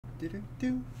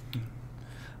Do-do-do.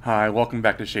 Hi, welcome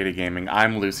back to Shady Gaming.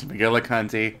 I'm Lucy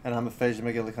McGillicuddy. And I'm Visage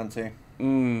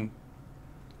McGillicuddy.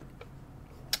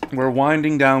 We're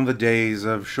winding down the days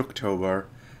of Shooktober,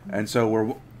 and so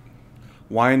we're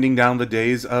winding down the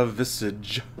days of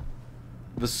Visage.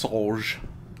 Visage.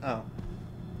 Oh.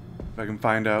 If I can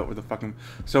find out where the fucking...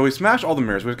 So we smashed all the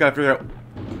mirrors. We've got to figure out...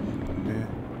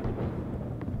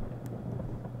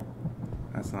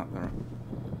 That's not the...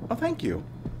 Oh, thank you.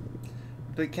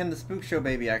 But can the Spook Show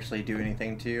baby actually do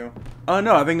anything to you?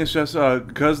 No, I think it's just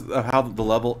because of how the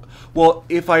level... Well,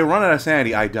 if I run out of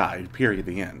sanity, I die. Period.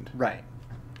 The end. Right.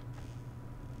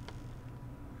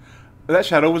 That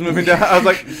shadow was moving down. I was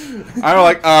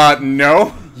like,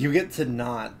 no. You get to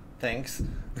not. Thanks.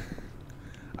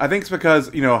 I think it's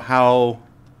because, you know, how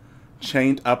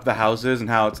chained up the house is and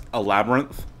how it's a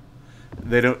labyrinth.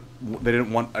 They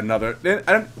didn't want another...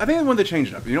 I think they wanted to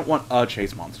change it up. You don't want a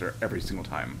chase monster every single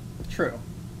time. True.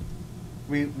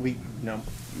 No.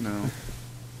 No.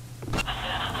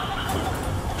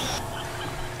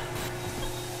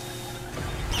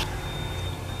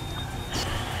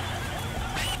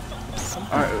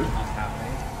 Alright.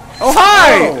 Oh,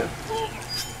 hi!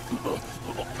 Oh.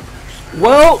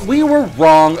 Well, we were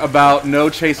wrong about no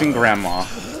chasing Grandma.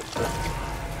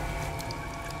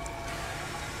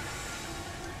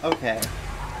 Okay.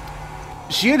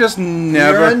 She had just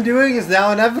never... Your undoing is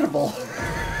now inevitable.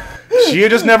 She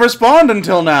had just never spawned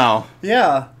until now.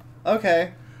 Yeah.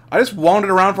 Okay. I just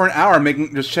wandered around for an hour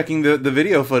just checking the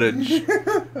video footage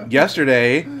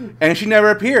yesterday, and she never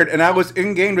appeared. And I was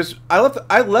in game I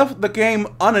left the game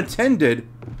unattended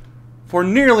for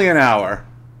nearly an hour.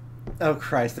 Oh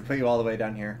Christ! To put you all the way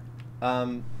down here.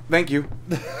 Thank you.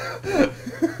 Do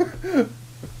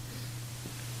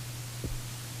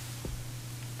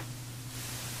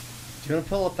you want to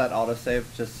pull up that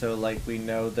autosave just so like we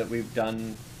know that we've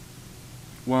done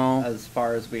as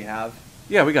far as we have?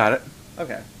 Yeah, we got it.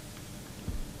 Okay.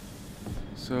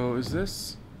 So is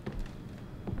this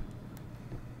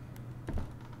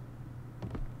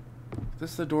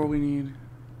the door we need?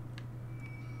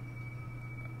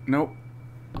 Nope.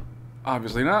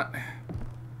 Obviously not.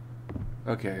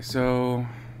 Okay, so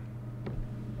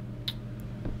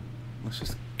let's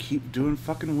just keep doing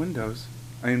fucking windows.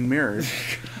 I mean mirrors.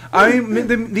 I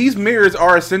mean these mirrors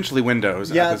are essentially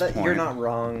windows at this point. You're not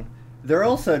wrong. They're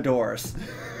also doors.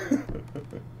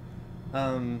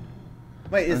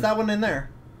 Wait, is that one in there?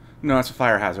 No, it's a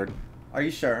fire hazard. Are you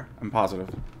sure? I'm positive.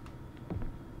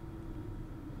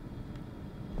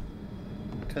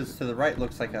 Because to the right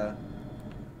looks like a...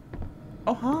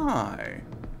 Oh, hi.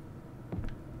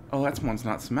 Oh, that one's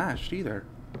not smashed either.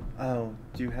 Oh,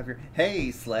 do you have your... Hey,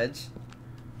 Sledge.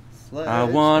 Sledge. I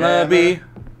wanna be...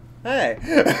 Hey.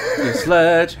 Your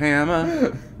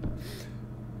sledgehammer.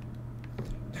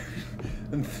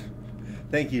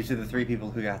 Thank you to the 3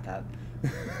 people who got that.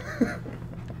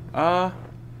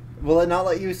 Will it not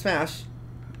let you smash?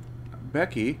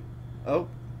 Becky. Oh.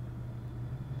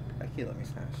 Becky, let me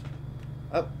smash.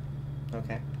 Oh.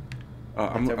 Okay.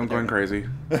 I'm going crazy.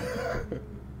 Oh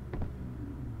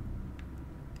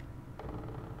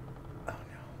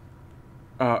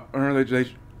no. Or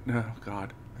oh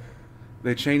god.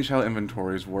 They changed how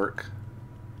inventories work.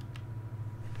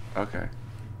 Okay.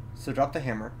 So drop the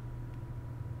hammer.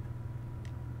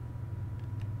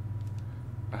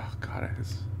 Oh god,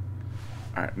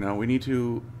 alright, no, we need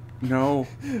to... No.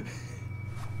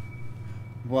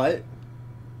 What?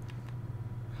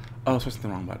 Oh, it's pressing the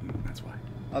wrong button, that's why.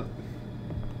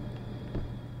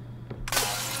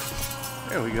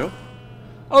 There we go.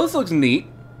 Oh, this looks neat.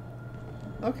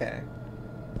 Okay.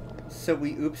 So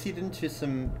we oopsied into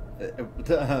some... Wait,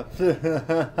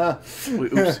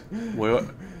 oops. Wait, what?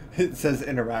 It says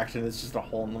interaction, it's just a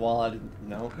hole in the wall, I didn't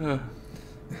know.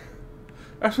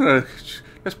 I just want to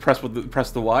just press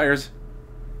the wires.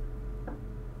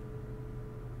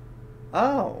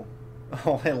 Oh.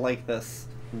 Oh, I like this.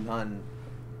 None.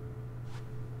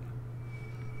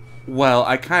 Well,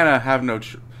 I kind of have no...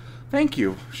 Thank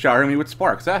you. Showering me with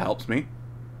sparks. That helps me.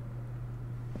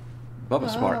 Bubba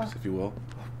sparks, if you will.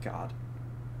 Oh, God.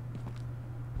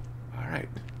 Alright.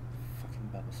 Fucking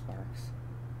Bubba Sparks.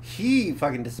 He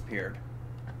fucking disappeared.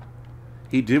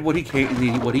 He did what he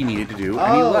needed to do,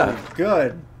 and he left.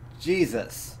 Good.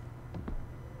 Jesus.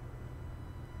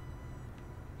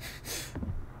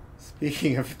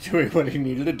 Speaking of doing what he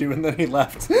needed to do and then he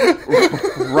left.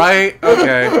 Right?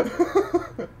 Okay.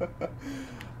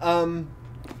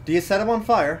 Do you set him on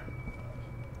fire?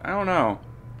 I don't know.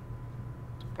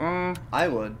 I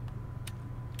would.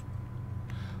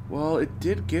 Well, it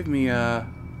did give me a...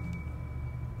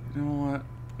 You know what?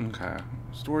 Okay.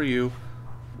 Store you.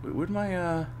 Where'd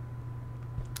my,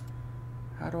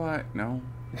 How do I... No.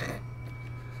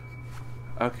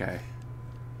 Okay.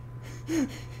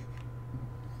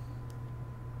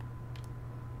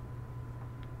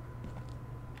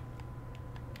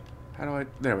 How do I...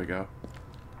 There we go.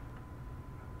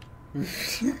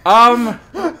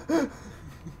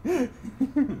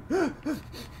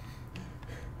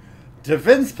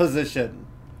 Defense position.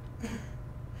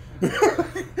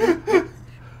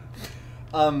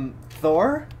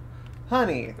 Thor?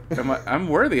 Honey. I'm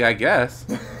worthy, I guess.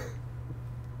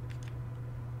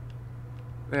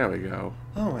 There we go.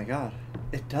 Oh my god.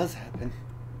 It does happen.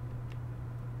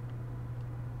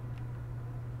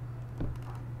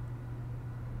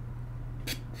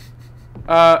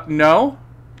 No?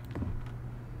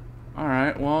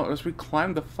 Alright, well, as we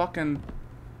climb the fucking...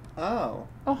 Oh.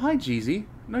 Oh, hi, Jeezy.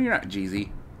 No, you're not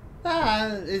Jeezy.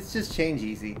 Ah, it's just change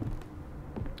easy.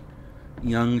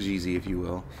 Young Jeezy, if you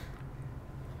will.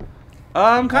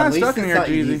 I'm kind of stuck in here,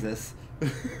 Jeezy.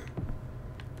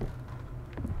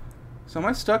 So am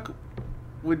I stuck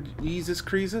with Yeezus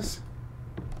Creases?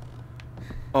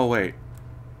 Oh, wait.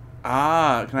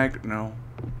 Ah, can I... No.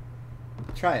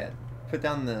 Try it. Put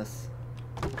down this.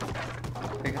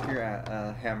 Pick up your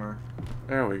hammer.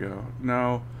 There we go.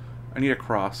 No. I need a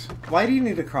cross. Why do you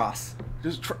need a cross?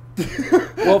 Just try...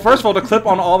 Well, first of all, to clip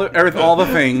on all the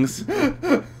things.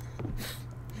 And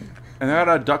then I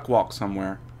gotta duck walk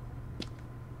somewhere.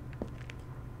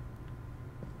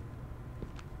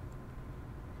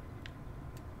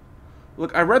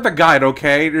 Look, I read the guide,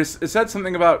 okay? It said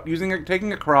something about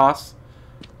taking a cross.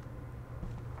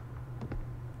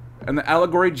 And the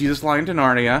allegory Jesus lying to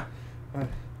Narnia.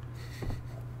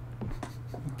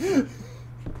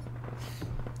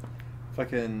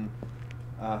 Fucking...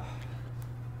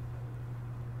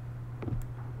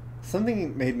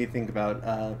 Something made me think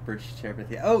about British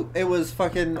Charity. Oh, it was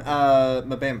fucking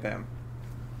Mabam Bam.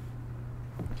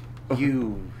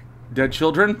 You... Dead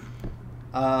children?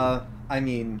 I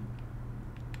mean...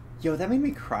 Yo, that made me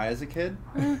cry as a kid.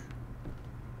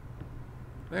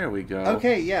 There we go.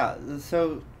 Okay, yeah,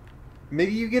 so...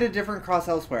 Maybe you get a different cross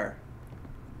elsewhere.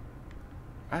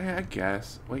 I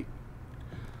guess. Wait.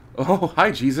 Oh,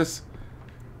 hi, Jesus.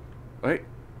 Wait.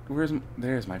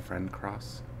 There's my friend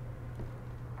cross.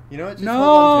 You know what? Just hold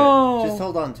on to it. Just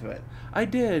hold on to it. I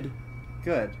did.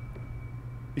 Good.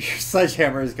 Your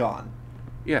sledgehammer is gone.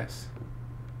 Yes.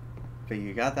 But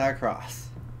you got that cross.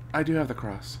 I do have the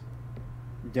cross.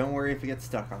 Don't worry if you get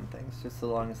stuck on things, just so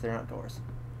long as they're not doors.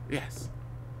 Yes.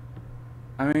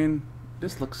 I mean,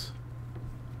 this looks...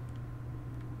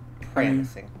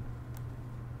 Promising.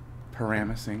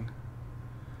 Promising.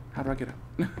 How do I get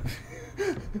out?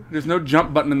 There's no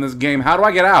jump button in this game. How do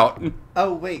I get out?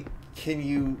 Oh, wait. Can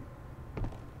you...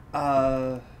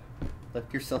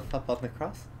 lift yourself up on the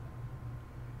cross?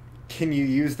 Can you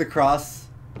use the cross?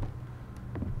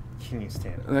 Can you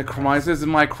stand on The cross is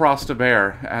my cross to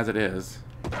bear, as it is.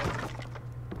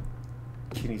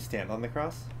 Can you stand on the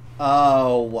cross?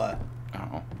 Oh, what?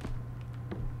 Oh.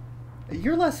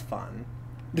 You're less fun.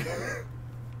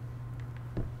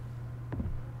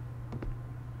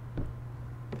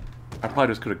 I probably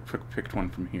just could have picked one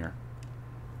from here.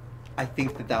 I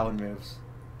think that one moves.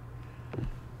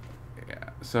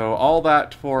 Yeah. So all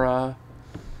that for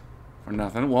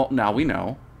nothing. Well, now we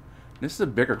know. This is a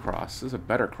bigger cross. This is a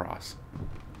better cross.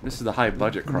 This is the high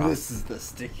budget cross. This is the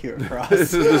stickier cross.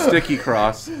 This is the sticky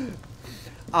cross.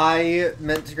 I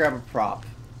meant to grab a prop,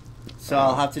 so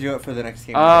I'll have to do it for the next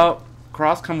game.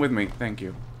 Cross, come with me. Thank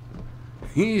you.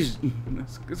 This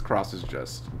cross is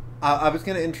just... I was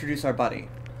going to introduce our buddy.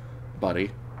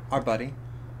 Buddy. Our buddy.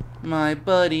 My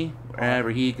buddy, wherever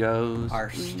he goes.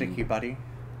 Our sticky buddy.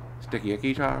 Sticky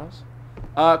Icky Charles.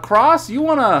 Cross, you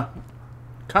want to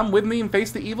come with me and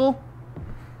face the evil?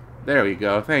 There we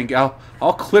go. Thank you.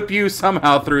 I'll clip you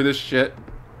somehow through this shit.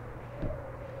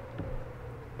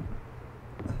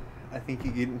 I think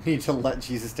you need to let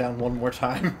Jesus down one more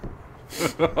time.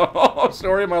 Oh,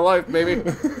 story of my life,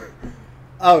 baby.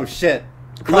 Oh, shit.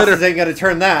 Crosses ain't gonna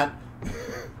turn that.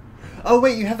 Oh,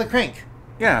 wait, you have the crank.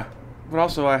 Yeah, but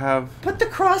also I have... Put the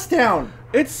cross down.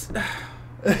 It's...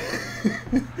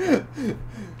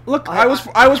 Look, I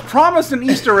was promised an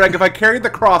Easter egg if I carried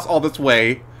the cross all this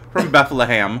way from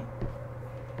Bethlehem.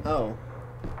 Oh.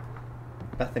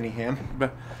 Bethany Ham.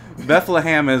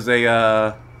 Bethlehem is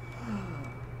a,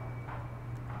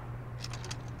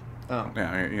 Oh.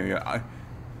 Yeah.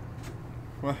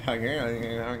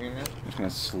 I'm just gonna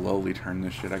slowly turn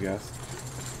this shit, I guess.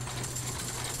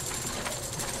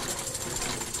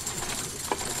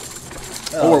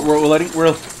 Oh,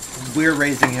 we're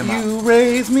raising him up. You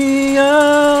raise me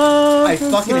up. I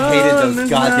fucking hated those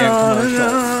goddamn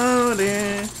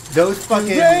commercials. Those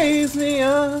fucking raise me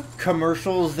up.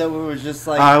 commercials that were just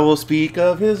like, I will speak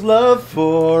of his love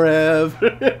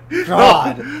forever.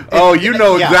 God. Oh, you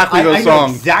know exactly those I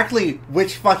songs. know exactly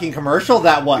which fucking commercial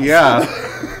that was. Yeah.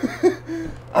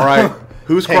 All right.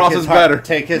 Whose Take cross his is heart. better?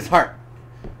 Take his heart.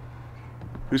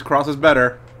 Whose cross is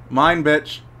better? Mine,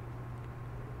 bitch.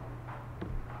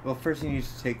 Well, first you need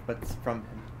to take what's from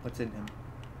him. What's in him.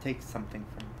 Take something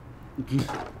from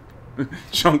him.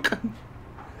 Chunk.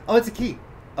 Oh, it's a key.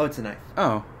 Oh, it's a knife.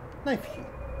 Oh. Knife key.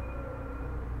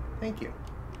 Thank you.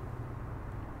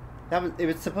 It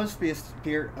was supposed to be a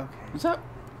spear. Okay. Is that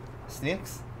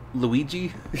Snakes?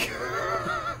 Luigi?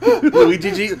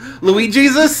 Luigi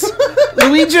Jesus?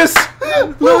 Luigi's?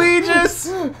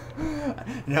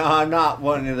 No, I'm not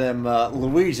one of them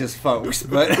Luigi's folks,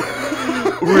 but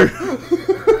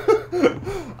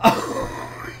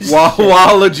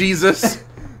Walla Jesus.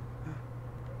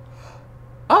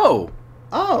 Oh.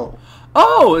 Oh.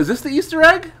 Oh, is this the Easter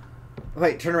egg?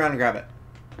 Wait, turn around and grab it.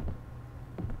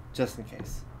 Just in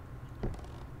case.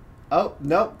 Oh,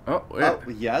 no. Oh, yeah. Oh,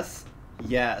 yes.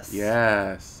 Yes.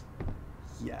 Yes.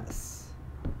 Yes.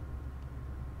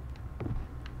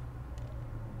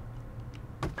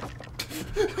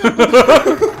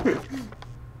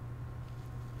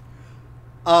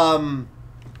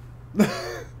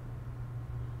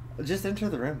 Just enter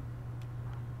the room.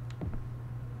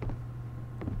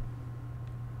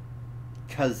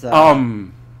 Cause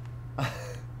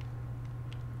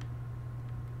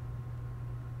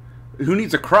who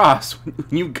needs a cross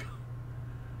when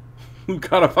you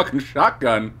got a fucking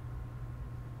shotgun?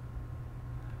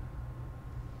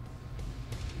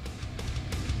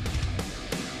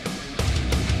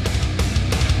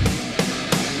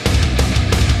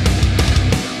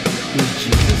 Who's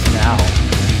Jesus now?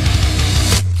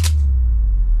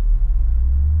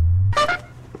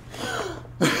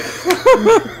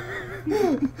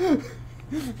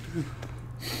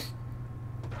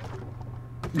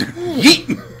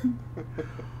 Yeet!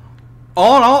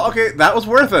 All in all, okay, that was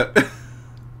worth it.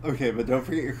 Okay, but don't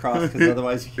forget your cross, because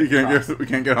otherwise you can't cross. We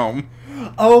can't get home.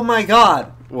 Oh my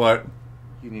god! What?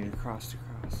 You need a cross to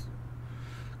cross.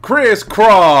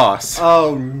 Crisscross!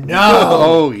 Oh no!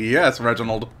 Oh yes,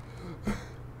 Reginald.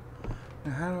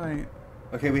 How do I...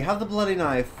 Okay, we have the bloody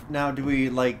knife. Now, do we,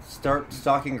 like, start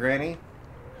stalking Granny?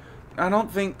 I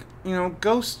don't think... You know,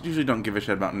 ghosts usually don't give a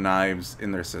shit about knives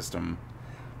in their system.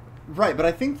 Right, but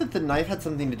I think that the knife had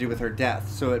something to do with her death,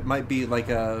 so it might be like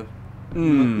a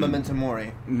memento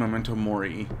mori. Memento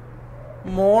mori.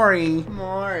 Mori.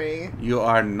 Mori. You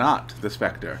are not the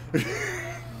Spectre.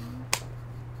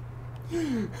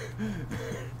 You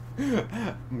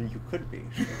could be.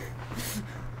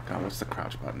 God, what's the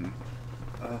crouch button?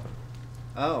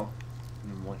 Oh.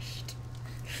 Moist.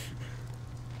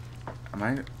 Am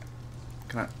I...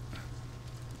 Can I...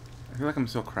 I feel like I'm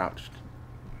still crouched.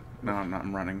 No, I'm not.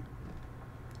 I'm running.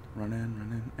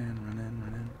 Running.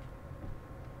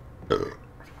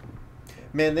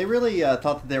 Man, they really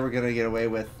thought that they were going to get away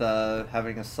with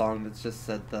having a song that's just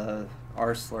said the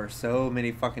R slur so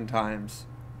many fucking times.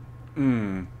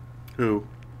 Who?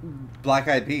 Black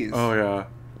Eyed Peas. Oh, yeah.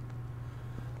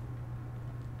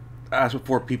 As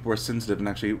before people were sensitive and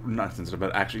actually... Not sensitive,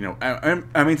 but actually, you know...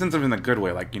 I mean sensitive in a good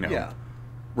way, like, you know... Yeah.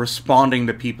 Responding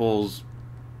to people's...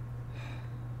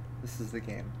 This is the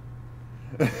game.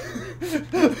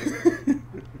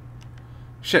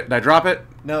 Shit, did I drop it?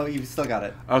 No, you've still got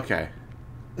it. Okay.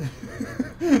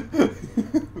 I'm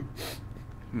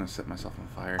gonna set myself on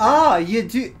fire. Ah, you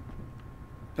do...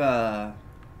 Oh.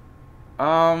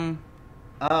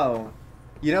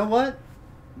 You know what?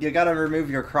 You gotta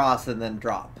remove your cross and then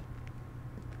drop.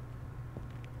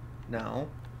 No.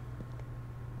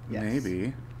 Yes.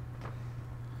 Maybe.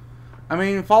 I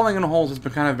mean, falling in holes has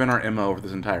kind of been our MO over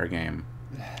this entire game.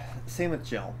 Same with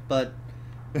Jill, but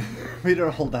we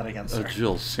don't hold that against her. A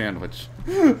Jill sandwich.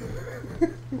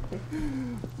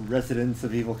 Residents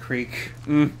of Evil Creek.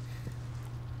 That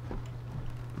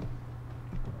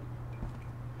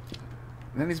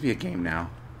needs to be a game now.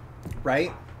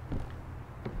 Right?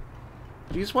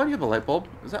 Jesus, why do you have a light bulb?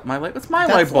 Is that my light? That's my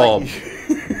That's light bulb.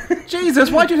 like...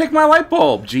 Jesus, why'd you take my light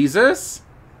bulb? Jesus.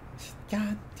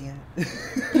 God damn it.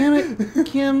 Damn it,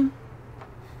 Kim.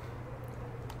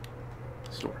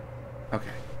 Store. Okay.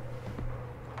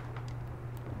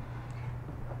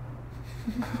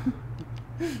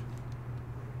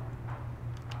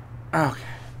 Okay.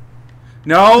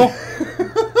 No.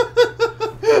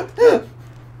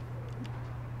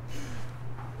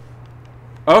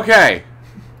 Okay.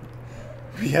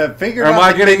 We have figured Am out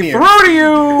I the getting menu. through to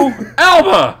you,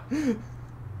 Alba?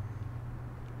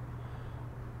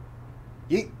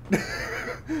 Yeet.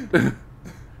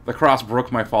 The cross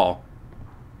broke my fall.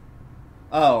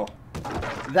 Oh.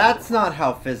 That's not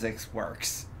how physics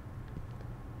works.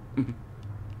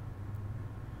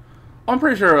 I'm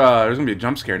pretty sure there's going to be a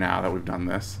jump scare now that we've done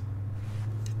this.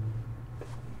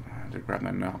 I had to grab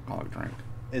that non-alcoholic drink.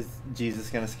 Is Jesus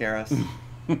gonna scare us?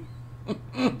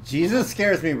 Jesus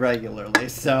scares me regularly,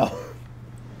 so...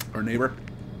 Our neighbor?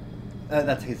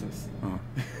 That's Jesus. Oh.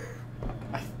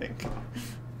 I think.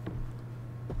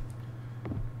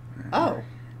 Oh.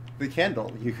 The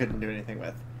candle you couldn't do anything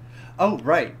with. Oh,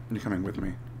 right. You're coming with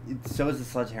me. So is the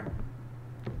sledgehammer.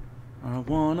 I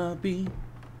wanna be...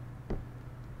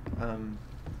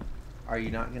 Are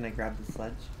you not gonna grab the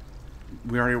sledge?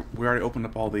 We already opened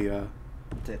up all the,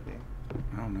 Did we?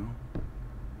 I don't know.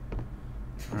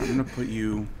 Alright, I'm gonna put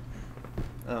you...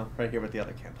 Oh, right here with the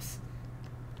other candles.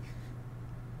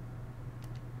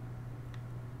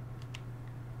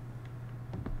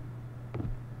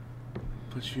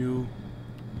 Put you...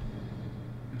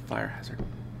 in fire hazard.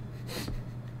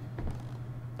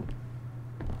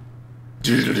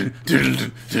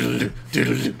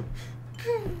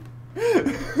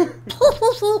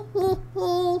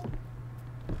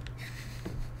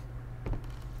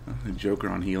 The Joker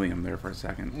on helium there for a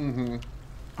second. Mm-hmm.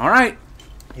 All right.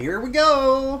 Here we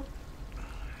go.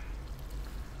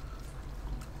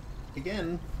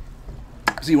 Again.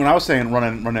 See, when I was saying run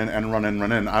in, and run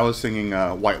in, I was singing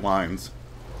White Lines.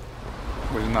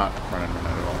 Which is not run in at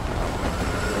all.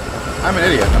 I'm an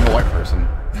idiot. I'm a white person.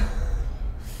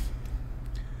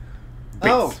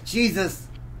 Oh, Jesus.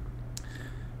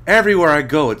 Everywhere I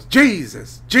go, it's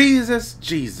Jesus, Jesus,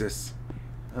 Jesus.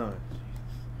 Oh.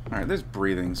 Alright, there's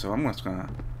breathing, so I'm just gonna...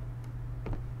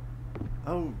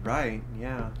 Oh, right,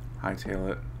 yeah.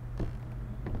 hightail it.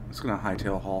 I'm just gonna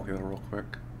hightail a haul here real quick.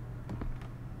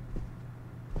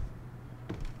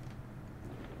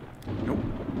 Nope.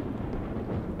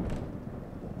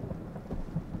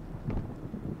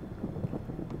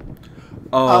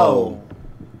 Oh.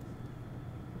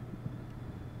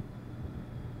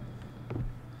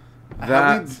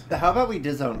 That... How about we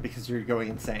disown because you're going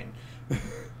insane?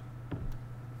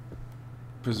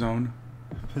 Pizzone.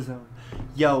 Pizzone.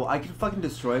 Yo, I can fucking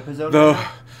destroy Pizzone.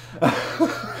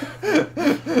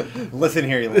 Listen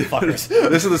here, you little fuckers.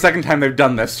 This is the second time they've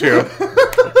done this, too.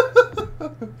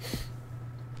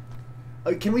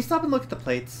 Can we stop and look at the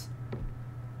plates?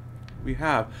 We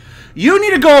have. You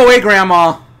need to go away,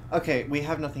 Grandma! Okay, we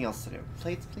have nothing else to do.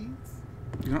 Plates, please?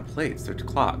 They're not plates, they're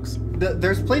clocks.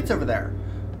 There's plates over there.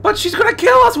 But she's gonna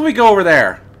kill us when we go over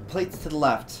there! Plates to the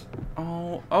left.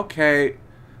 Oh, okay.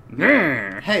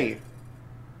 Hey.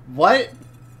 What?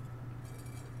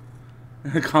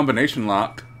 Combination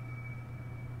lock.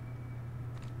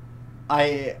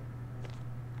 I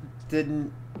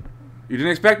didn't... You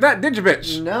didn't expect that, did you,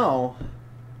 bitch? No.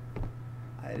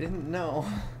 I didn't know.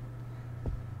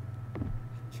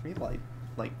 Can we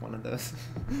like one of those?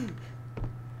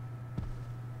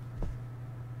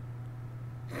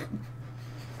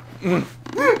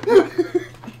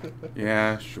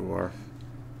 Yeah, sure.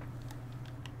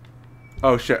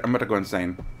 Oh shit, I'm about to go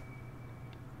insane.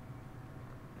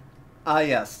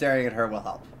 Yeah, staring at her will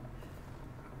help.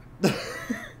 I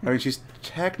mean, she's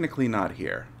technically not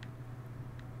here.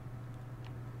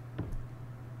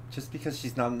 Just because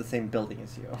she's not in the same building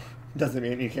as you doesn't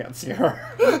mean you can't see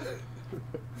her.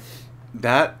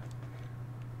 That...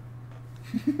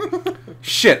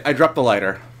 Shit, I dropped the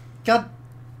lighter. God.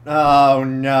 Oh,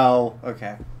 no.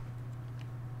 Okay.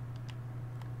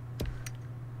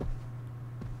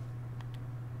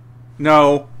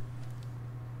 No.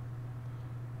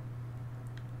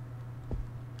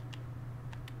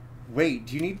 Wait,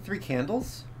 do you need 3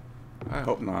 candles? I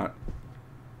hope not.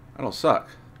 That'll suck.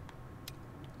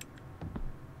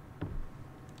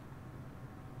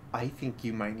 I think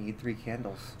you might need 3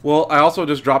 candles. Well, I also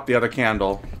just dropped the other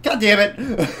candle. God damn it!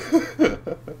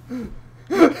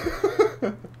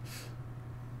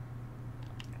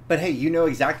 But hey, you know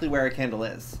exactly where a candle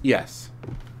is. Yes.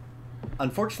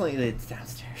 Unfortunately, it's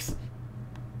downstairs.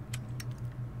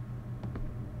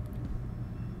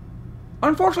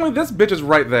 Unfortunately, this bitch is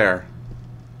right there.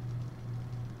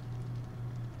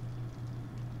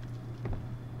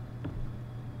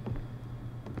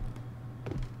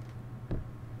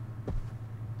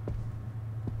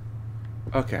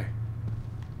 Okay.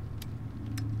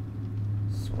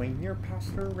 Swing your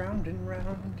pastor round and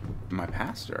round. My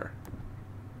pastor?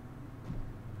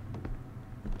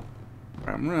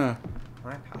 I'm gonna...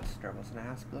 My pastor was an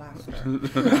ass blaster.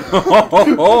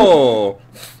 Oh!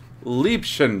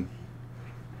 Liebchen.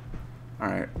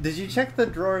 Alright. Did you check the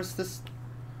drawers this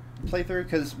playthrough?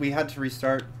 Because we had to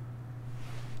restart.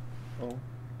 Oh.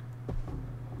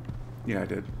 Yeah, I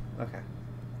did. Okay.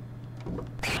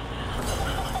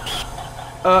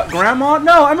 Grandma?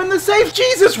 No, I'm in the safe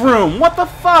Jesus room! What the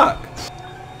fuck?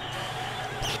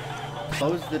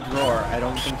 Close the drawer. I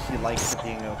don't think she likes it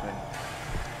being open.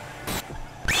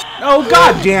 Oh,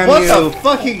 god damn What you! the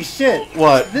fucking shit?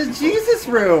 What? The Jesus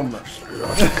room!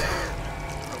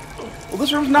 Well,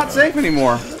 this room's not safe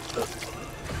anymore.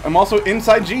 I'm also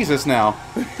inside Jesus now.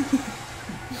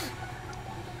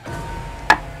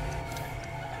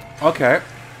 Okay.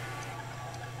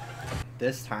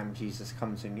 This time Jesus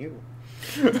comes in you.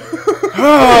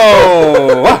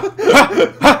 Oh!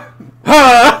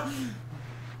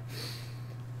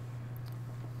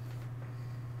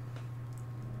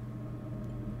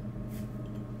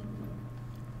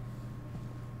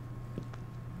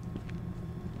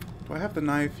 Do I have the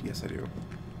knife? Yes, I do.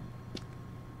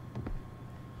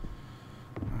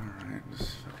 Alright,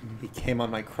 just fucking... He came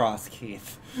on my cross,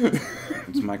 Keith.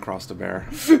 It's my cross to bear.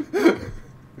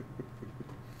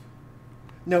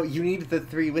 No, you need the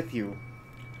 3 with you.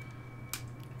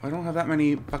 I don't have that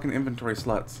many fucking inventory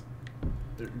slots.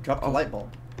 Drop the light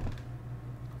bulb.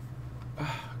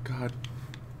 Oh, God.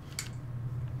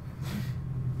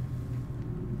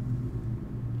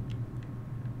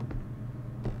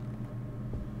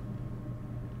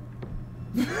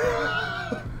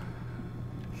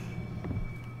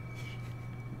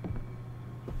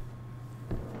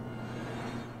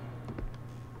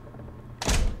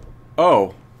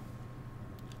 Oh.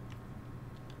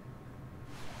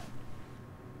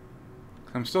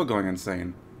 I'm still going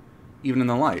insane. Even in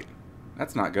the light.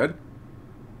 That's not good.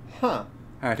 Huh.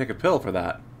 I gotta take a pill for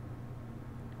that.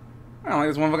 I don't like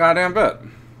this one of a goddamn bit.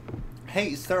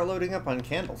 Hey, start loading up on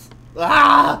candles.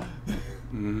 Ah!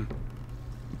 Mm.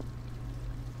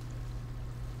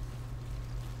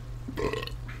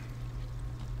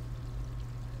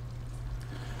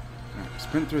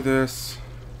 Sprint through this.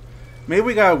 Maybe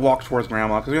we gotta walk towards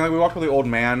Grandma, because we walked with the old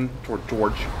man toward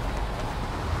George.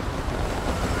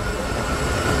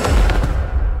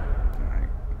 Alright.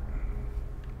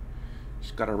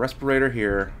 She's got a respirator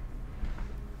here.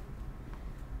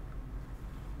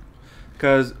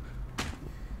 Because...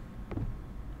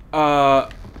 oh,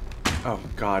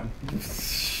 God.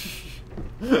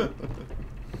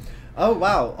 Oh,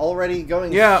 wow. Already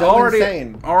going Yeah, so already,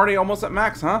 insane. already almost at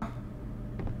max, huh?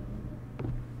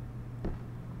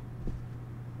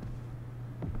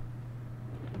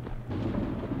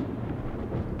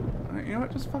 You know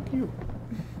what? Just fuck you.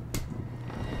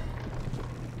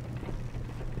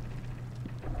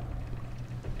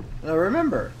 Now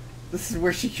remember, this is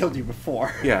where she killed you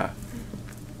before. Yeah.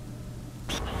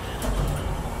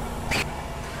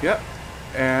 Yep.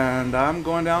 And I'm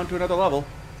going down to another level.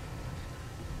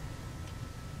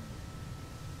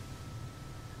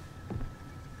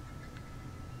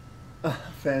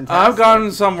 Fantastic. I've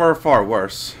gone somewhere far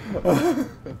worse.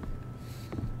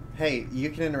 Hey, you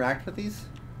can interact with these?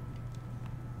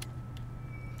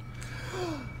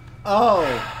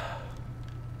 Oh.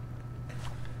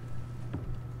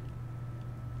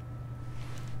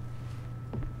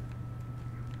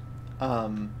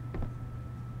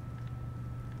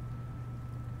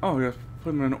 Oh, we have to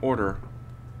put them in order.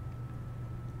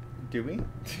 Do we?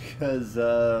 Because,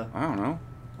 I don't know.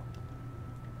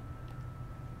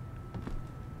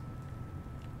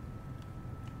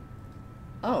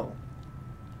 Oh.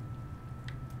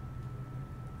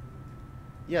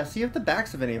 Yeah, see if the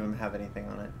backs of any of them have anything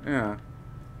on it. Yeah.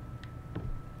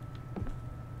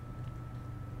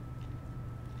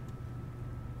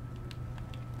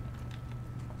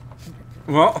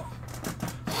 Well.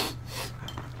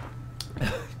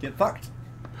 Get fucked.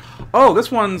 Oh, this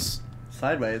one's...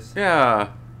 Sideways. Yeah.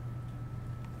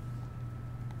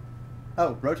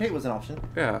 Oh, rotate was an option.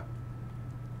 Yeah.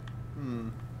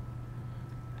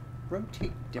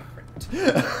 Rotate different.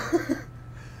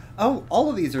 Oh, all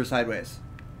of these are sideways.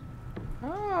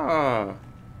 Ah.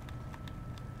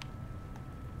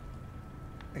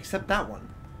 Except that one.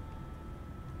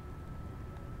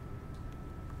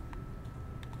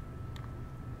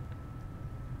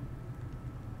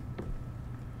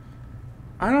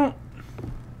 I don't...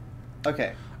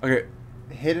 Okay. Okay.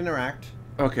 Hit interact.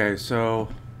 Okay, so...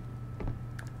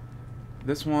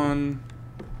 This one...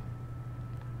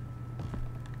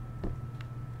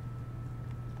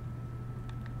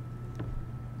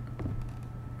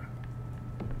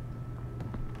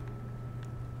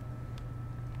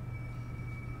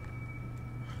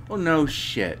 Oh, no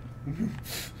shit.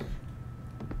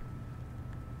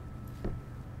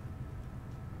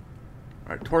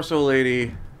 Alright, torso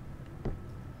lady.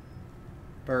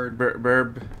 Bird.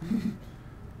 Burb.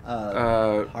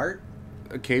 Heart?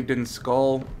 A caved-in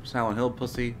skull. Silent Hill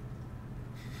pussy.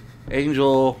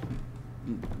 Angel.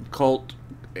 Cult.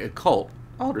 a cult.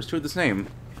 Oh, there's two of the same.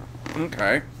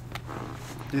 Okay.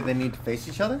 Do they need to face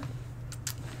each other?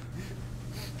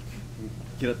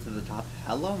 Get up to the top.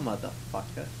 Hello,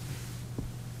 motherfucker.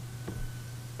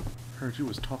 Heard you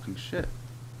was talking shit.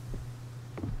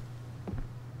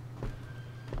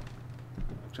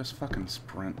 Just fucking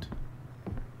sprint.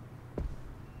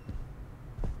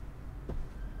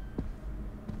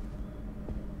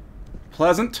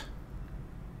 Pleasant.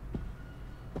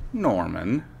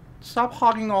 Norman. Stop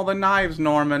hogging all the knives,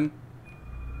 Norman.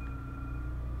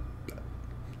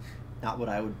 Not what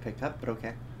I would pick up, but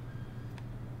okay.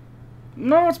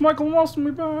 No, it's Michael lost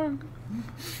me back.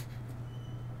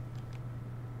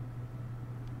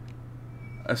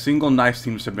 A single knife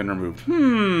seems to have been removed.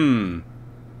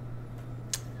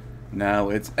 Now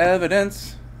it's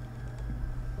evidence.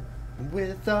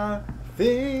 With our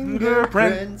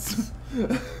fingerprints.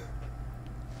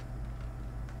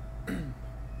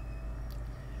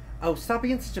 Oh, stop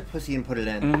being such a pussy and put it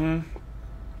in.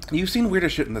 You've seen weirder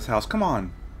shit in this house. Come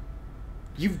on.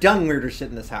 You've done weirder shit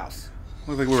in this house.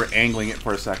 Looked like we were angling it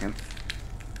for a second.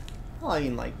 Well, I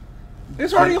mean, like...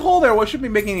 There's already a hole there. Well, it shouldn't be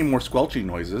making any more squelchy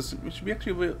noises. It should be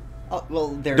actually...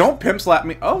 well, there's... Don't pimp slap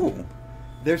me. Oh.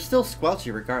 They're still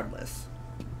squelchy regardless.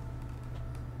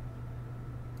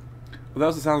 Well, that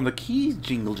was the sound of the keys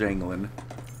jingle jangling.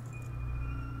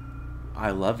 I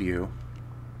love you.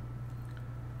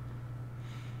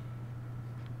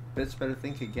 Bitch better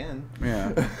think again.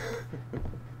 Yeah.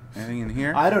 Anything in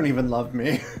here? I don't even love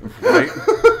me. Right?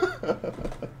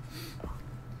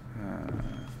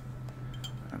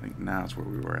 I think now is where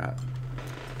we were at.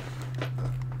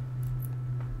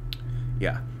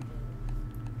 Yeah.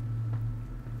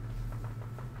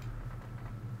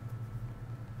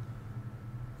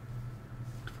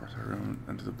 Force our room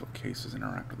into the bookcases,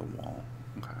 interact with the wall.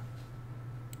 Okay.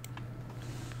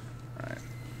 Alright.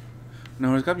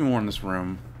 No, there's gotta be more in this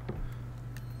room.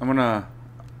 I'm gonna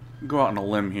go out on a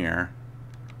limb here.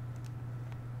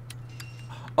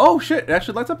 Oh shit, it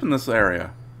actually lights up in this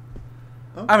area.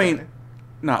 Okay. I mean,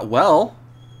 not well,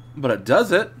 but it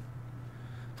does it.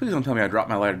 Please don't tell me I dropped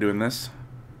my lighter doing this.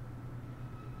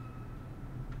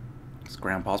 It's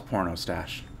Grandpa's porno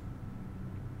stash.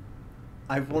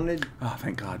 I've wanted... Oh,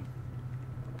 thank God.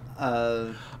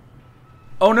 Oh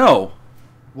no!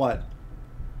 What?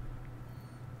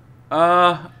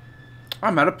 I'm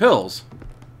out of pills.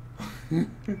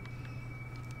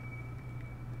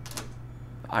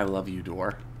 I love you,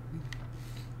 door.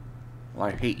 Well,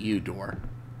 I hate you, door.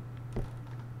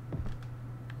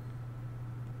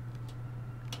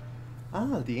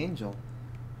 Ah, the angel.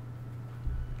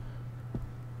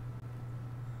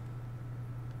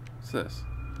 What's this?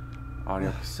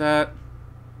 Audio cassette.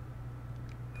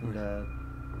 And a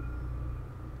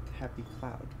happy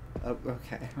cloud. Oh,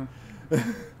 okay. Huh.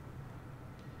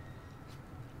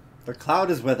 The cloud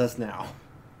is with us now.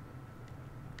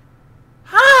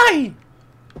 Hi!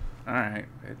 Alright,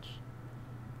 bitch.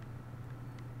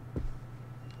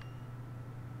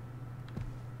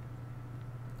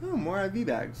 Oh, more IV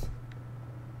bags.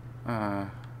 Are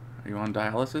you on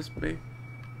dialysis, babe?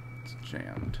 It's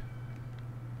jammed.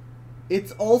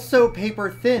 It's also paper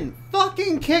thin.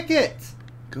 Fucking kick it!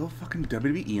 Go fucking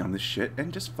WWE on this shit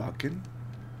and just fucking...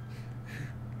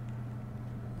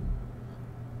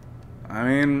 I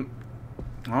mean...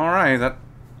 Alright, that...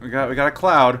 We got a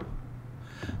cloud.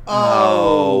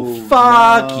 Oh,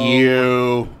 fuck no.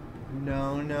 you!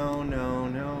 No, no, no,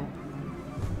 no.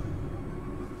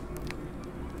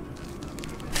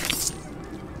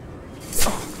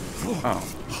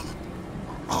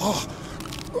 Oh.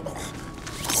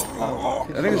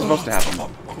 I think it's supposed to happen.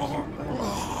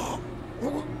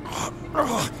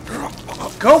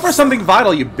 Go for something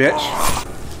vital, you bitch!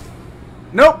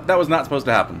 Nope, that was not supposed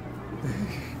to happen.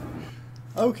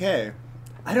 Okay.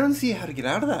 I don't see how to get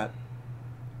out of that.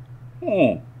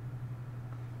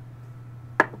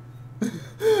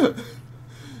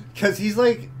 Because he's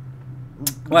like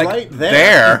right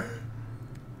there.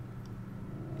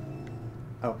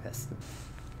 Oh, piss.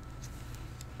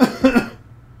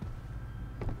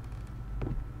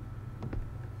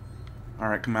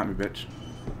 Alright, come at me, bitch.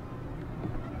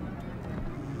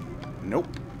 Nope.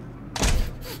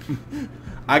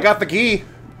 I got the key.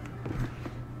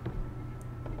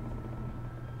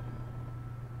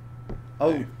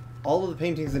 Oh, all of the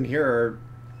paintings in here are...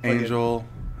 Angel.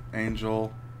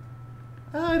 Angel.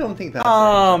 I don't think that's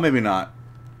Oh, maybe not.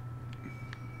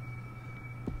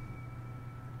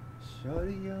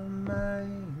 Shorty, you're my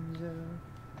angel.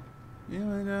 You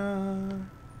know.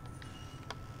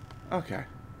 Okay.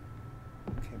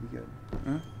 Okay, we good.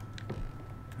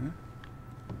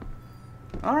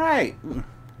 Alright.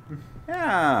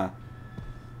 Yeah.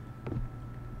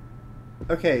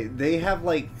 Okay, they have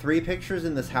like 3 pictures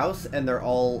in this house, and they're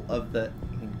all of the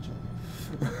angel.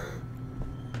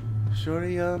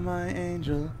 Shorty, you're my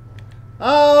angel.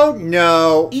 Oh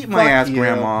no! Eat my Fuck ass, you.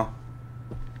 Grandma.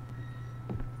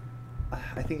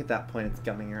 I think at that point it's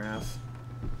gumming your ass.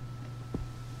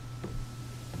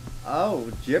 Oh,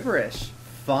 gibberish.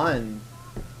 Fun.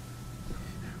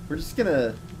 We're just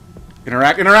gonna...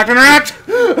 Interact, interact, interact!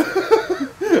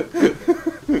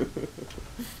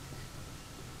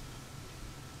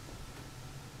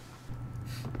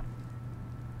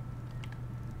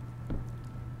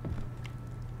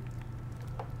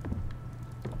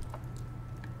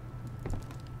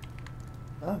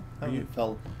 Oh, that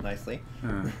fell nicely.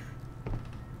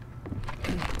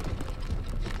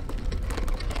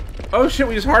 Oh shit,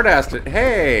 we just hard-assed it.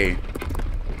 Hey!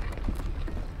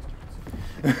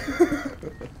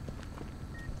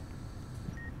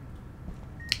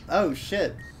 Oh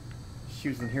shit. She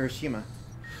was in Hiroshima.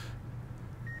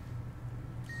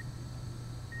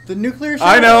 The nuclear show?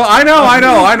 I know!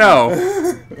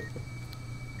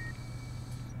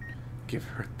 Give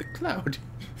her the cloud.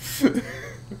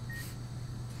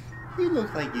 You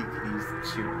look like you could use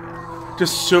chewing gum.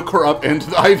 Just shook her up into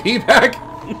the IV bag.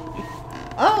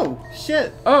 Oh,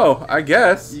 shit. Oh, I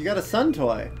guess. You got a sun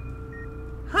toy.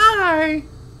 Hi!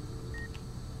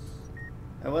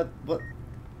 And what But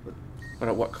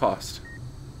at what cost?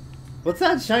 what's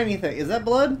that shiny thing? Is that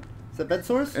blood? Is that bed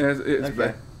sores? It's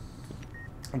Okay.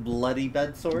 Bloody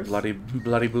bed sores? bloody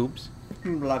boobs.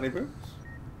 Bloody boobs.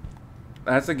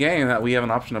 That's a game that we have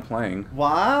an option of playing. Why?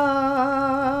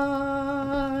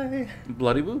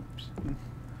 Bloody boobs.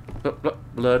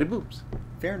 Bloody boobs.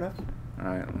 Fair enough.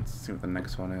 Alright, let's see what the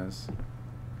next one is.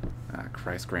 Ah,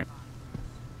 Christ, Grant.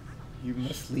 You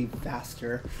must leave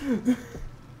faster.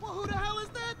 Well, who the hell is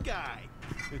that guy?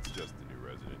 It's just the new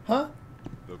resident. Huh?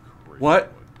 The crazy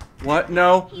What? one. What?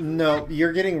 No. No,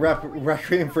 you're getting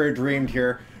Requiem for a Dream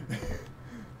here.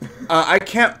 I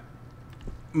can't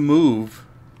move.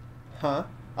 Huh?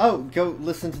 Oh, go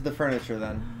listen to the furniture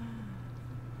then.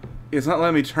 It's not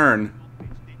letting me turn.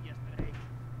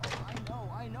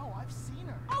 I know, I've seen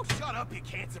her. Oh, shut up, you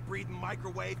cancer-breathing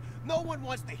microwave. No one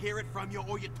wants to hear it from you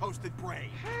or your toasted brain.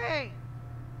 Hey!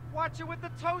 Watch it with the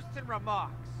toasting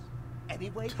remarks.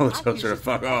 Anyway, Tell the I toaster hear to she's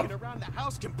fuck off. walking around the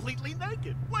house completely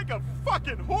naked, like a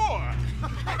fucking whore.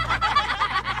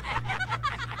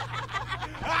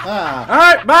 Ah.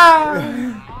 Alright, bye! Are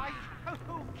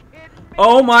you kidding me?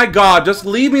 Oh my god, just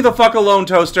leave me the fuck alone,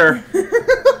 toaster.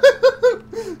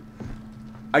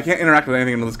 I can't interact with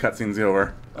anything until this cutscene's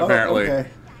over, apparently. Oh, okay.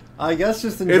 I guess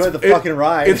just enjoy the fucking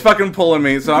ride. It's fucking pulling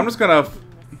me, so I'm just gonna...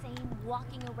 The same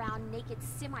walking around naked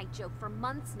semi joke for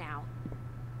months now.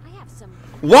 I have some.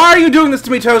 Why are you doing this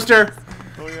to me, toaster?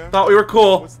 Oh yeah? Thought we were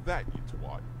cool. What's that, you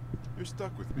twat? You're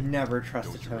stuck with me. Never trust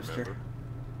a Don't you toaster. remember?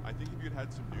 I think if you'd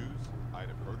had some news, I'd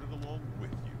have heard it along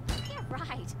with you. Yeah,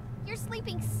 right. You're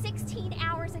sleeping 16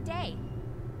 hours a day.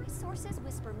 My sources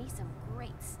whisper me some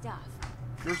great stuff.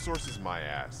 Your source is my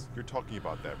ass. You're talking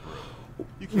about that bro.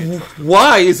 You can't trust him.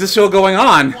 Why is this show going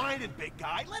on? Whining, big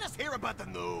guy. Let us hear about the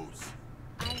news.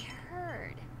 I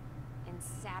heard. And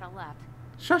saddle up.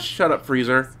 Shut up,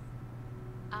 Freezer.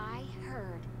 I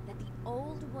heard that the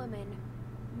old woman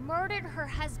murdered her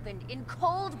husband in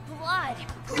cold blood.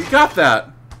 We got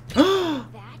that.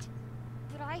 That?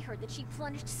 But I heard that she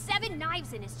plunged 7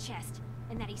 knives in his chest,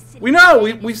 and that he's sitting. We know,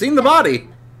 we've seen the body.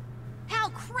 How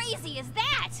crazy is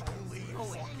that?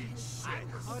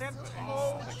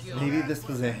 Maybe this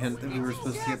was a hint that we were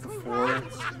supposed to get before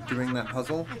doing that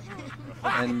puzzle.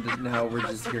 And now we're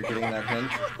just here getting that hint.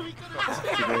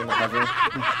 To doing the puzzle.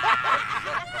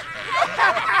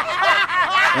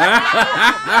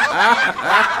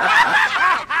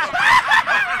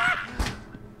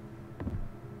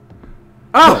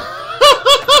 Oh!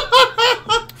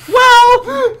 Well!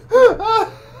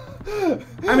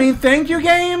 I mean, thank you,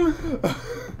 game. I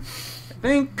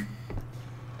think...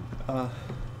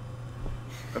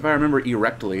 if I remember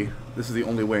erectly, this is the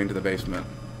only way into the basement.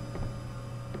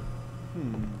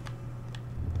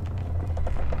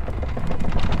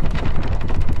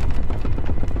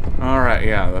 Alright,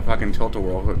 yeah, the fucking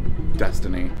tilt-a-whirl of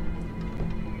destiny.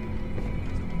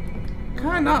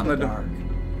 Kinda not in the dark.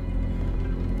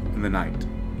 In the night.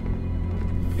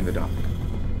 In the dark.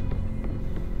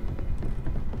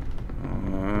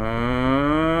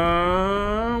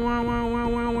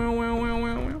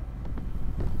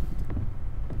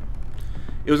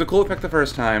 It was a cool effect the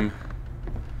first time.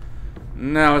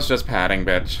 Now it's just padding,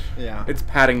 bitch. Yeah. It's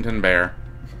Paddington Bear.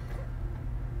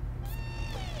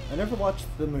 I never watched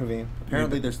the movie.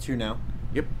 Apparently there's 2 now.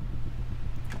 Yep.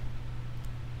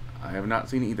 I have not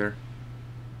seen either.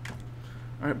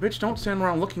 Alright, bitch, don't stand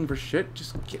around looking for shit.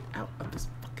 Just get out of this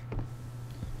fucking...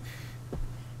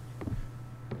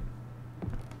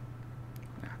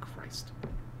 Ah, Christ.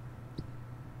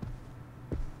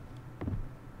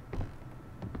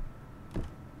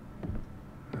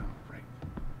 Oh, right.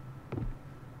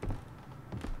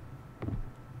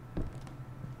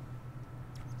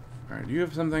 Alright, do you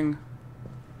have something?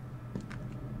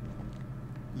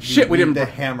 Shit, we didn't... the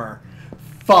hammer.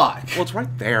 Fuck. Well, it's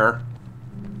right there.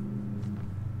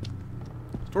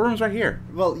 Storeroom's right here.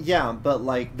 Well, yeah, but,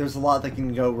 like, there's a lot that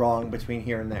can go wrong between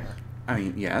here and there. I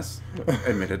mean, yes.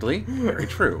 Admittedly. Very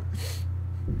true.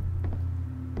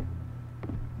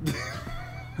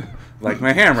 Like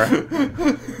my hammer.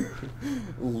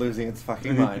 Losing its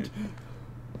fucking mind.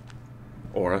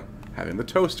 Or having the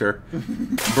toaster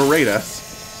berate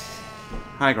us.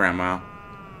 Hi, Grandma.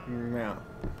 Yeah.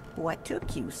 What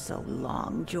took you so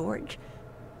long, George?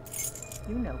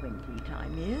 You know when tea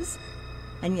time is,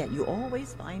 and yet you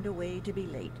always find a way to be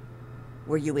late.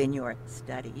 Were you in your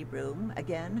study room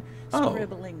again,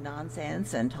 scribbling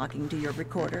nonsense and talking to your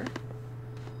recorder?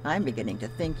 I'm beginning to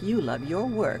think you love your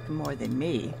work more than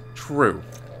me. True.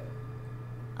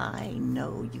 I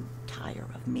know you tire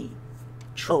of me.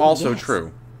 Also yes.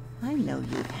 true. I know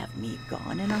you'd have me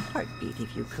gone in a heartbeat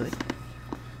if you could.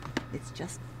 It's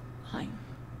just, I'm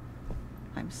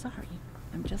sorry.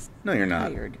 I'm just No, you're not.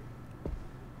 tired.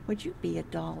 Would you be a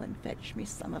doll and fetch me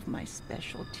some of my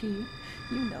special tea?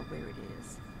 You know where it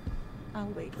is. I'll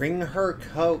wait. Bring her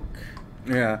Coke.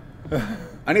 Yeah.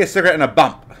 I need a cigarette and a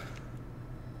bump.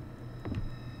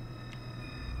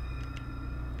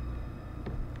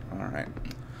 Alright.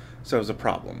 So there's a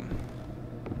problem.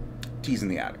 Tea's in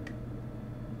the attic.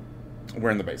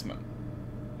 We're in the basement.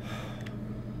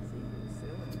 See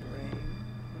you soon,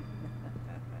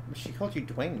 Dwayne. She called you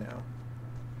Dwayne now.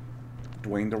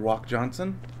 Dwayne The Rock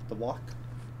Johnson? The walk?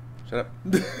 Shut up.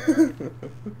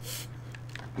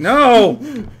 No!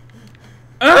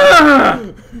 Ah!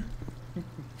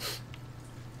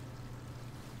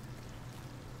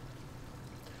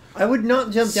 I would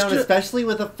not jump down, especially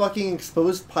with a fucking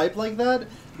exposed pipe like that.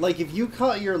 Like, if you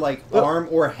caught your, like, arm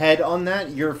or head on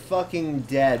that, you're fucking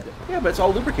dead. Yeah, but it's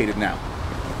all lubricated now.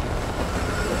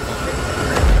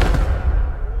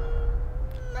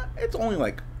 It's only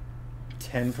like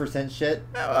 10% shit?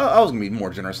 I was going to be more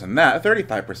generous than that.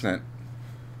 35%.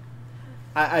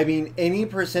 I mean, any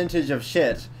percentage of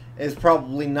shit is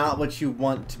probably not what you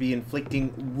want to be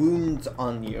inflicting wounds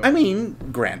on you. I mean,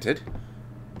 granted.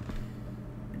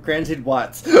 Granted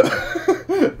what?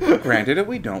 Granted that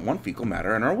we don't want fecal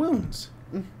matter in our wounds.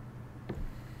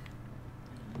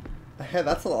 Hey,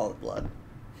 that's a lot of blood.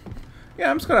 Yeah,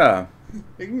 I'm just gonna...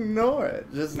 Ignore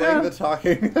it. Just like the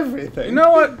talking and everything. You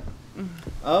know what?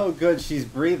 Oh, good. She's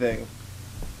breathing. You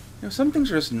know, some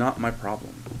things are just not my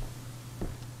problem.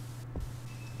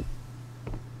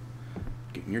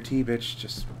 Getting your tea, bitch.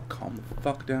 Just calm the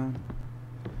fuck down.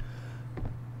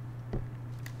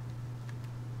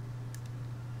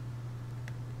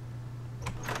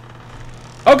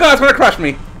 Oh god, it's gonna crush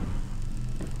me!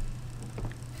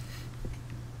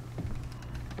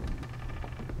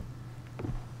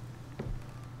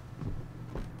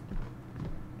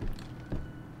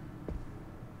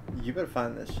 You better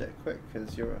find this shit quick,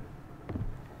 because you're...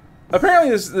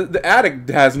 Apparently the attic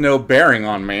has no bearing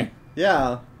on me.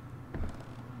 Yeah.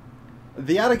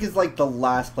 The attic is like the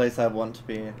last place I want to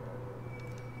be.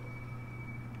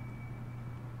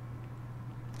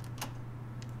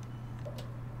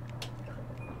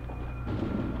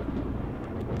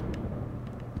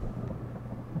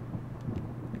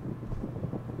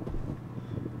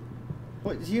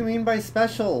 What do you mean by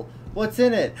special? What's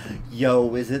in it?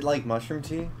 Yo, is it like mushroom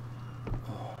tea?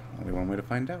 Oh, only one way to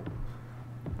find out.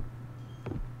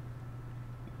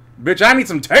 Bitch, I need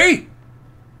some tea!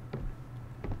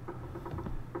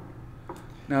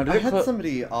 Now, did I it had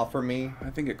somebody offer me... I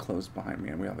think it closed behind me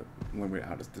and when we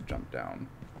had us to jump down.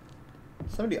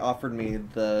 Somebody offered me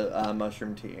the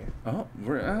mushroom tea. Oh,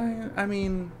 I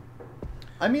mean...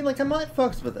 like, I might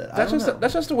fucks with it.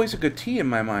 That's just a waste of good tea in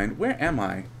my mind. Where am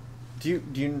I? Do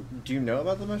you know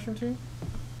about the mushroom tea?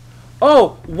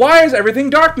 Oh, why is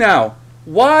everything dark now?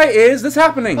 Why is this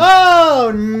happening?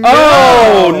 Oh, no!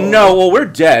 Oh, no. Well, we're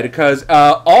dead, because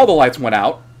all the lights went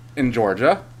out in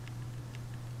Georgia.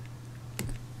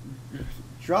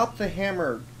 Drop the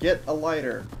hammer. Get a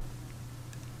lighter.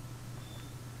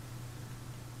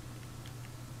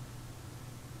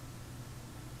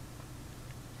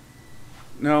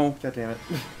 No. God damn it.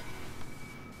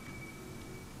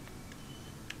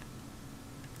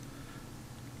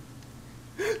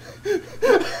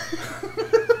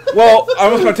 Well,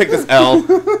 I'm just going to take this L.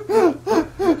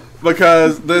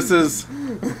 Because this is...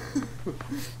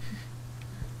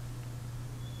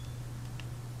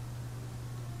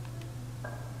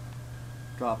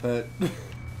 Drop it.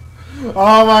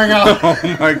 Oh my god! Oh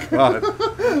my god.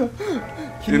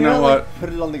 Can You know not, what? Like,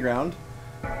 put it on the ground?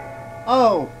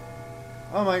 Oh!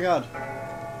 Oh my god.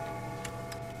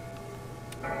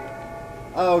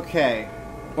 Okay.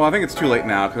 Well, I think it's too late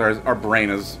now because our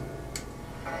brain is.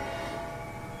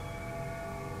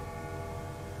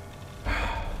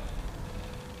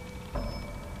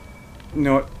 You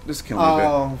know what? Just kill me, bitch.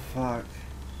 Oh, fuck.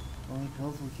 Only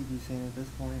pills will keep you sane at this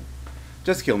point.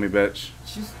 Just kill me, bitch.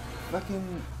 Just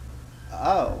fucking...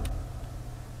 Oh.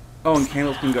 Oh, and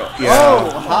candles can go. Yeah. Oh,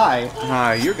 hi.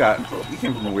 Hi, you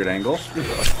came from a weird angle.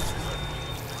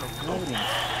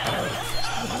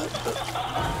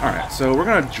 Alright, so we're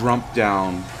gonna jump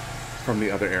down from the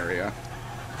other area.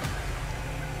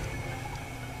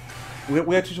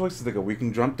 We had two choices to go. We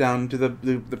can jump down to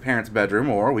the parents' bedroom,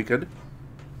 or we could...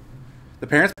 The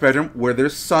parents' bedroom, where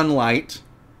there's sunlight.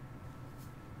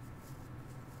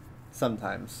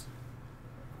 Sometimes.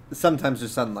 Sometimes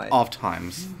there's sunlight. Off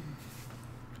times.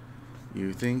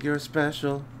 You think you're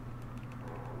special.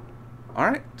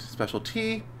 Alright, special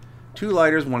tea. 2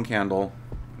 lighters, 1 candle.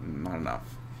 Not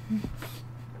enough.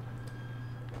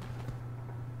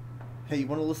 Hey, you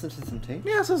want to listen to some tape?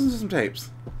 Yeah, let's listen to some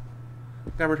tapes.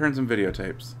 Gotta return some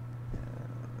videotapes.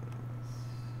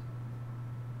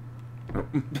 Oh.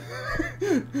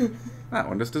 That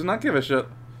one just does not give a shit.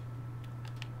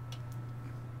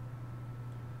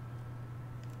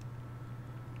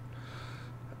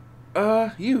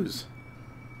 Use.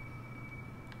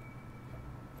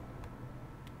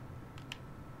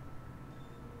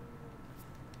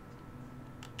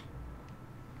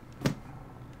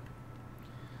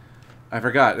 I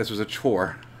forgot this was a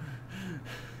chore.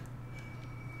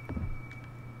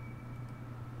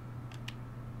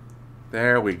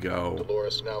 There we go.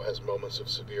 Dolores now has moments of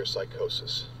severe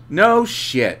psychosis. No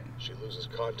shit. She loses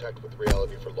contact with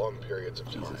reality for long periods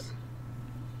of time. Jesus.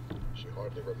 She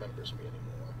hardly remembers me anymore.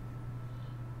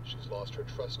 She's lost her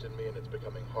trust in me, and it's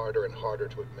becoming harder and harder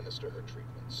to administer her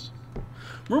treatments.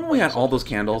 Remember when we had all those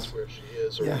candles? Where she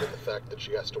is, or Yeah. even the fact that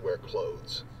she has to wear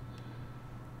clothes.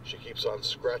 She keeps on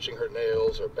scratching her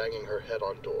nails or banging her head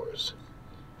on doors.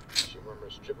 She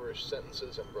murmurs gibberish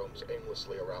sentences and roams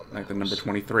aimlessly around the Like the house. number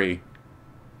 23.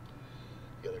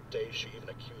 The other day, she even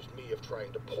accused me of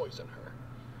trying to poison her.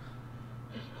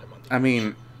 I'm on the I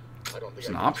mean, I don't think it's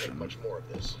I an can option. take much more of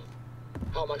this.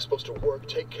 How am I supposed to work,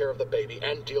 take care of the baby,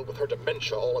 and deal with her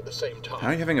dementia all at the same time? How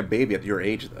are you having a baby at your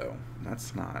age, though?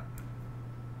 That's not...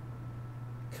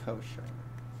 Kosher.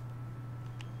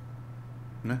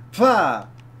 Nah. Pah!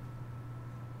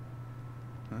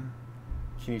 Huh?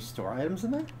 Can you store items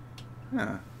in there?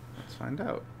 Yeah, let's find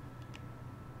out.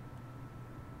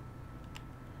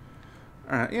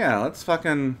 Alright, yeah, let's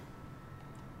fucking...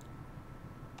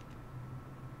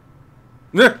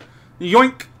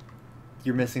 Yoink!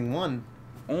 You're missing one.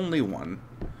 Only one.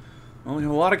 Only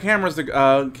a lot of cameras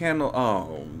to... candle...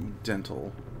 Oh,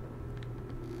 dental.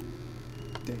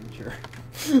 Danger.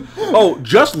 Oh,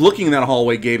 just looking in that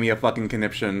hallway gave me a fucking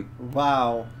conniption.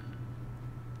 Wow.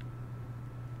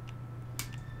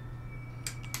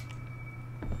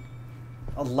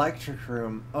 Electric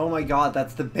room. Oh my god,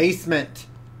 that's the basement.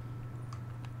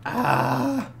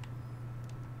 Ah.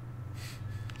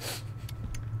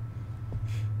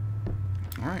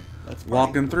 Alright. That's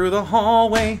Walking through the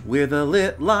hallway with a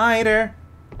lit lighter.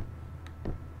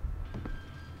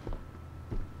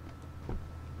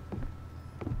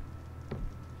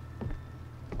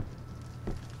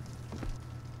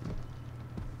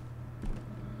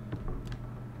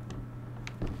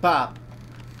 Pop.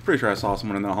 Pretty sure I saw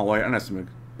someone in the hallway. I estimate.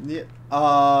 Yeah.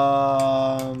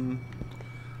 How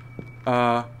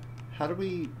do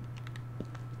we...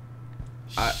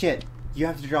 Shit. You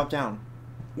have to drop down.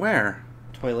 Where?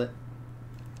 Toilet.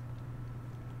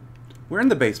 We're in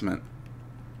the basement.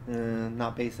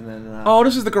 Not basement enough. Oh,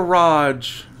 this is the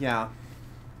garage. Yeah.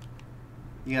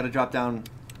 You gotta drop down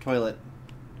toilet.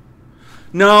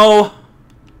 No.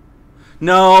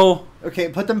 No. Okay,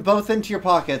 put them both into your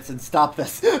pockets and stop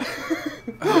this.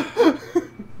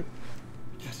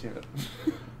 Yes, you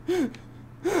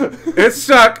It's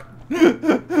stuck.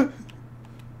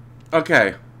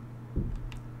 Okay.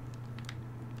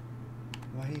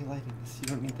 Why are you lighting this? You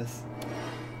don't need this.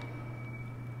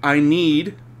 I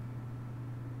need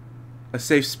a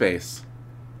safe space.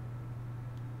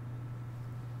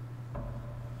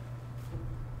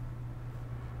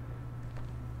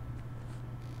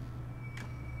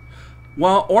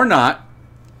 Well, or not.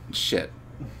 Shit.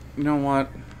 You know what?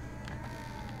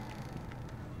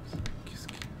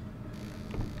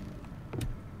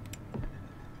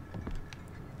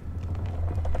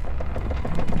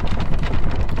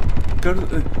 Go to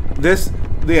this.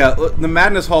 Yeah, the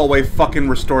Madness Hallway fucking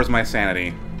restores my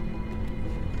sanity.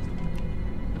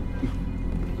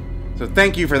 So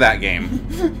thank you for that game.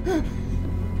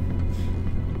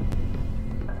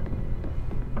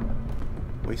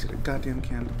 Wasted a goddamn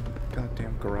candle.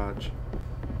 Goddamn garage.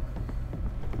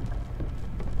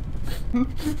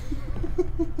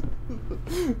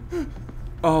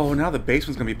 Oh, now the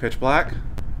basement's gonna be pitch black.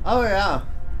 Oh, yeah.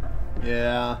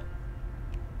 Yeah.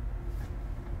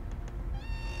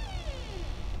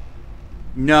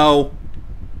 No.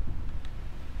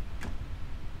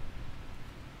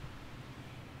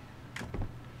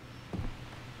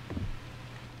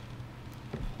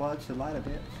 What's the light of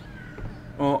it?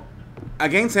 Well, I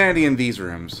gained sanity in these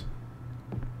rooms.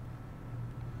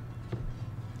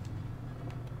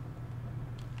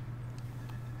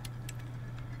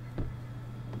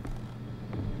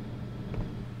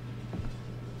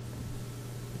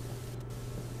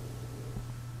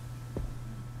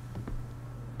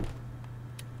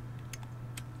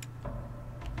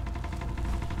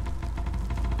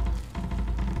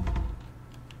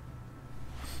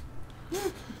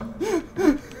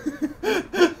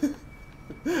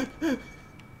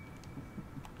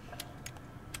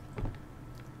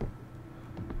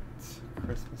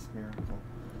 Christmas miracle.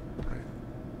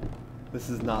 This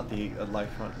is not the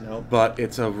life front, no. But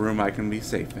it's a room I can be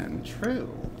safe in.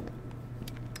 True.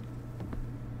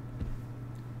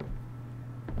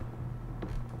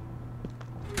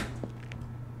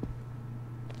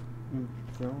 You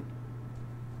don't.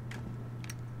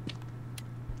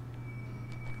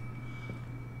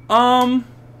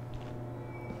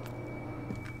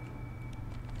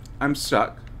 I'm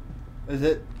stuck. Is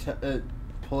it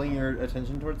pulling your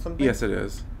attention towards something? Yes, it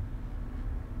is.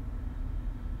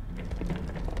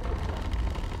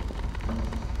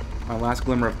 My last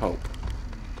glimmer of hope.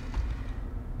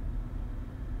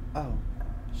 Oh,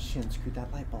 she unscrewed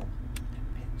that light bulb. That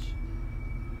bitch.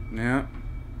 Yeah.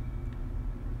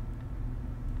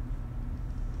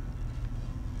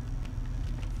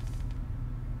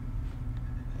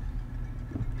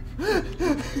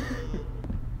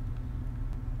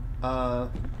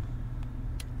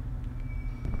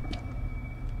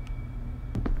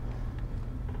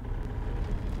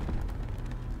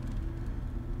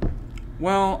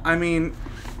 Well, I mean,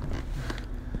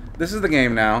 this is the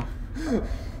game now.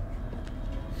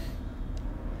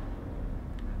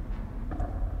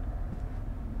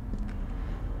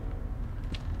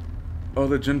 Oh,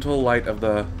 the gentle light of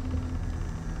the...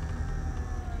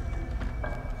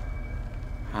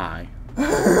 Hi. You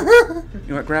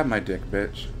know what? Grab my dick,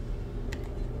 bitch.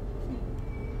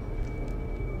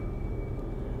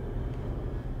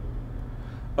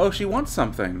 Oh, she wants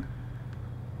something.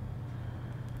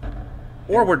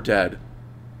 Or we're dead.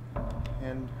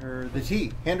 Hand her the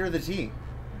tea. Hand her the tea.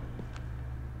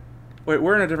 Wait,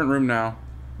 we're in a different room now.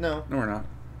 No. No, we're not.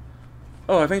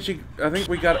 Oh, I think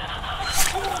we got...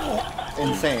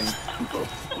 Insane.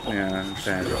 Yeah,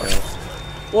 insane.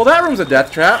 Well, that room's a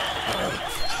death trap.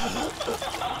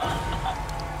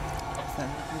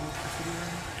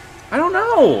 I don't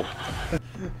know.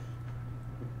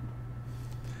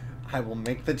 I will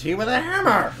make the tea with a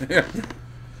hammer. Yeah.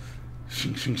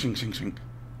 Shing, shing, shing, shing, shing.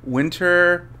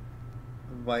 Winter...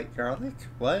 White garlic?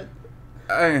 What?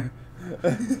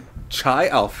 Chai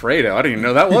Alfredo. I didn't even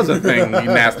know that was a thing, you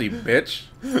nasty bitch.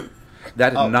 That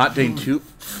did not date too...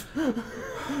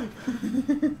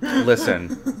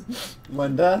 Listen.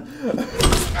 Linda?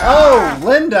 Oh,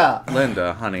 Linda!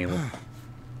 Linda, honey.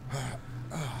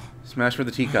 Smash for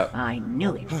the teacup. I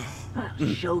knew it. I'll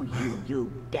show you,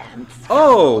 you damn fool.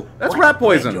 Oh, that's rat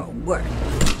poison. Your work.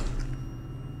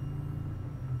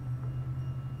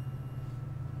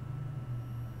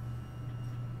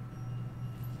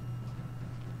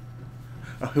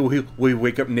 We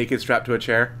wake up naked, strapped to a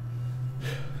chair.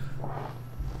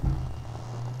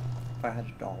 If I had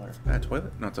 $1. A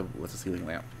toilet? No, it's a ceiling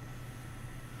lamp.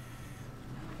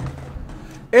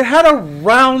 It had a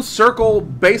round circle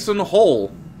basin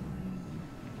hole.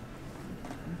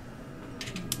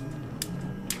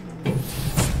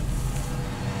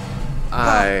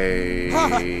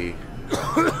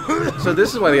 So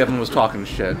this is why the oven was talking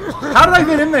shit. How did I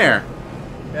fit in there?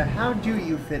 Yeah, how do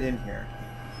you fit in here?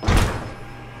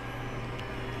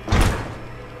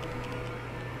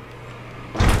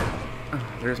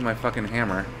 There's my fucking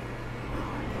hammer.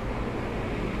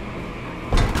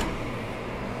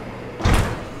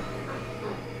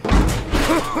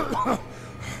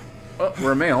 Oh,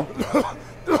 we're a male.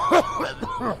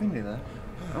 I can do that.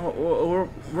 Oh,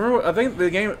 I think the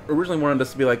game originally wanted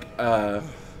us to be like,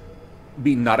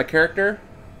 be not a character.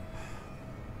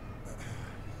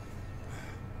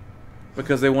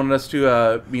 Because they wanted us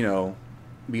to, you know,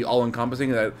 be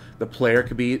all-encompassing, that the player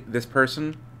could be this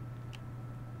person.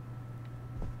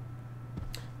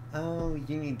 Oh,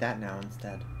 you need that now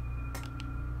instead.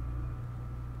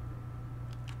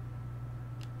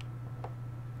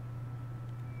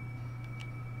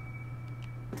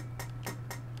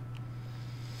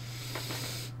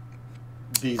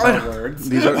 These are words.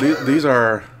 These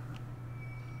are.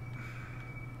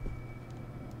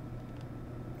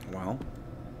 Well.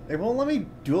 They won't let me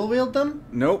dual wield them?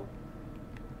 Nope.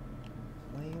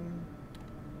 Lame.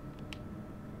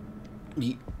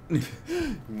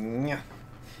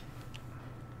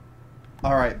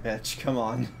 Alright, bitch, come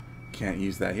on. Can't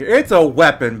use that here. It's a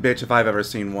weapon, bitch, if I've ever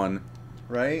seen one.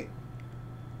 Right?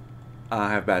 I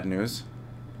have bad news.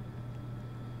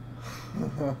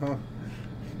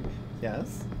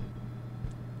 Yes?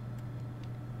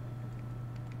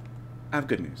 I have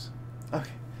good news. Okay.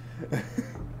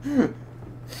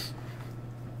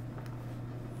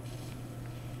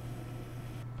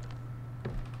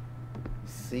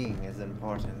 Seeing is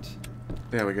important.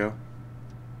 There we go.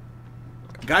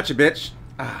 Gotcha, bitch.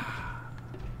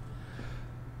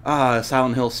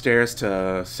 Silent Hill stairs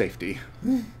to safety.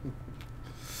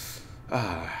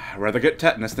 Rather get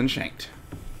tetanus than shanked.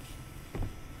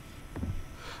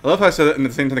 I love how I said it, and at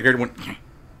the same time the character went.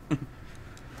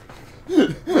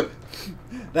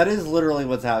 That is literally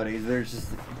what's happening. There's just.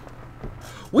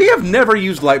 We have never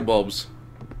used light bulbs.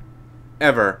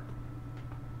 Ever.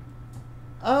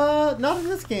 Not in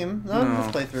this game. Not in this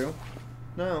playthrough.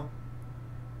 No.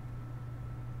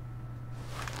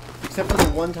 Except for the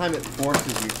one time it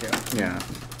forces you to. Yeah.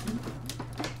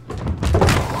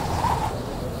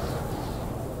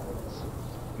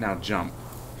 Now jump.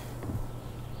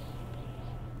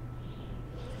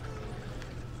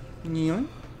 Yeah.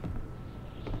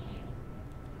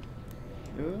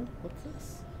 Ooh, what's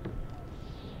this?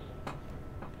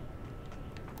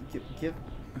 Give.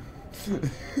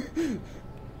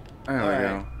 There we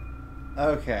go.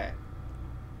 Okay.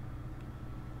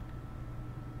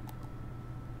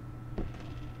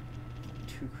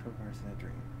 Two crowbars in a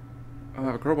dream. I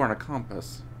have a crowbar and a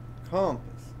compass.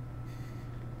 Compass.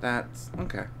 That's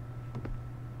okay.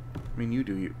 I mean, you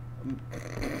do you.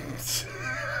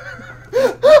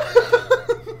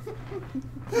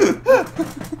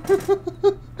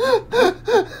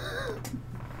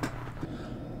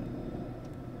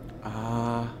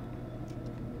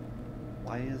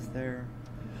 Why is there?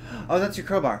 Oh, that's your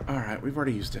crowbar. All right, we've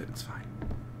already used it. It's fine.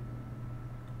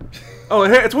 Oh,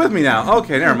 it's with me now.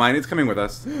 Okay, never mind. It's coming with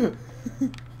us. Okay.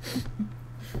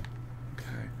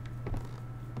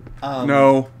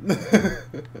 No.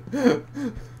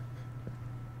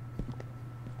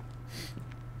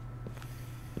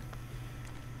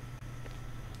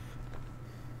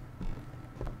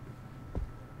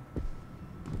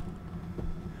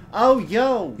 Oh,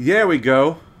 yo. There we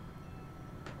go.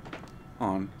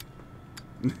 On.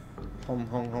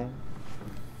 Home.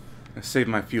 I saved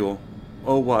my fuel.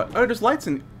 Oh, what? Oh, there's lights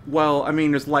in... Well, I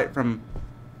mean, there's light from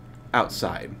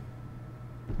outside.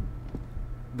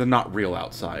 The not real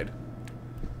outside.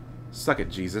 Suck it,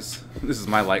 Jesus. This is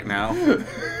my light now.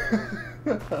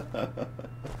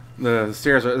 The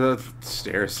stairs are... The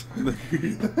stairs.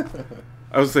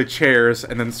 I was gonna say chairs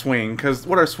and then swing, because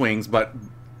what are swings but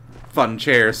fun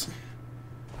chairs?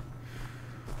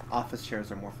 Office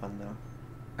chairs are more fun, though.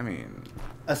 I mean...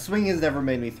 A swing has never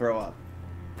made me throw up.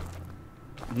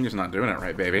 I'm just not doing it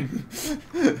right, baby.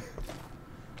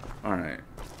 Alright.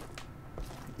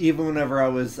 Even whenever I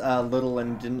was little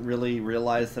and didn't really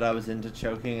realize that I was into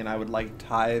choking, and I would like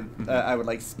I would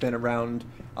like spin around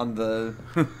on the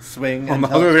swing on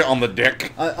the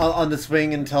dick. On the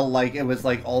swing until like it was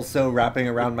like also wrapping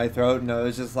around my throat, and I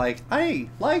was just like, I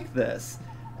like this,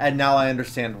 and now I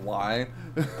understand why.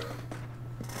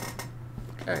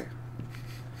 Okay.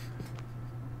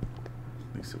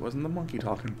 At least it wasn't the monkey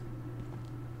talking.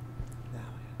 Now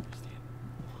I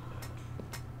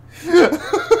understand.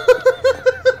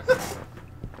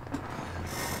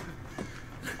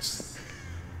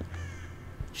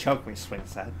 Choke me, swing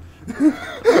set.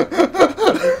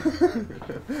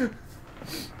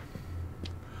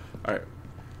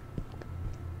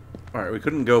 Alright, we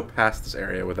couldn't go past this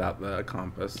area without the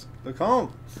compass. The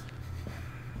compass.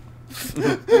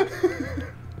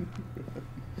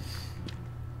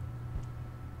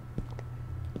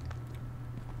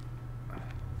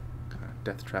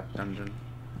 Death trap dungeon.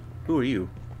 Who are you?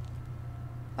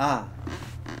 Ah.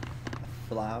 A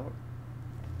flower.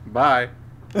 Bye.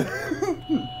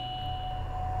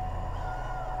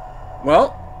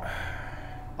 Well.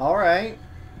 Alright.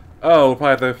 Oh, we'll probably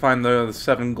have to find the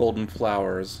 7 golden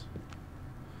flowers.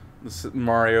 The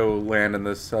Mario land and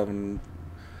the 7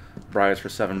 brides for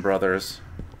 7 brothers.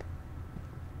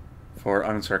 For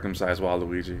uncircumcised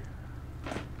Waluigi.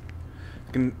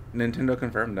 Nintendo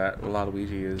confirmed that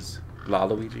Waluigi is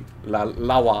Laluigi.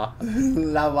 Lawa.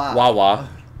 Lawa. Wawa.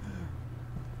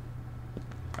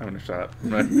 I'm gonna shut up. I'm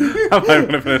not even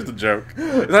gonna finish the joke.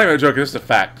 It's not even a joke, it's just a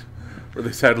fact. Where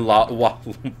they said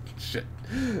shit.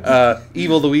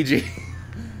 Evil Luigi.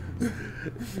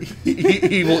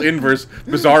 Evil inverse.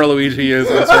 Bizarre Luigi is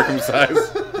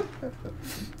uncircumcised.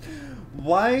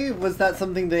 Why was that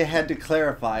something they had to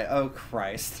clarify? Oh,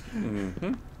 Christ.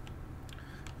 Mm-hmm.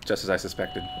 Just as I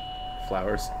suspected.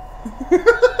 Flowers.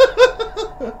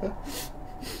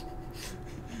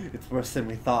 It's worse than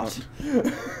we thought.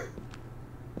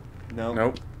 No.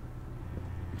 Nope.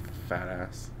 Fat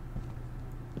ass.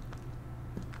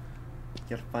 You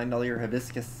gotta find all your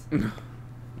hibiscus. Ooh,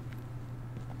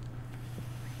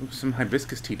 some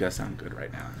hibiscus tea does sound good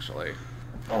right now, actually.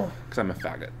 Oh. Because I'm a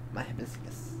faggot. My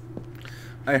hibiscus.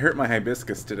 I hurt my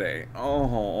hibiscus today.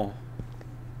 Oh.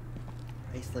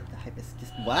 I slipped the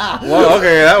hibiscus. Wow. Well,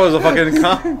 okay, that was a fucking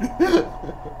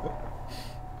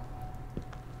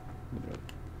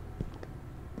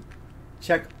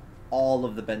Check all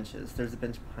of the benches. There's a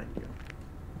bench behind you.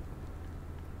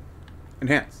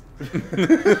 Enhance.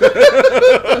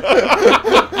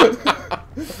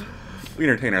 We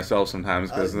entertain ourselves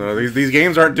sometimes because these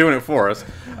games aren't doing it for us.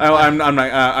 I'm not.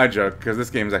 I joke because this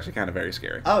game is actually kind of very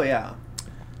scary. Oh yeah.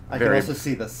 I Very- can also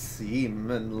see the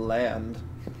seam and land.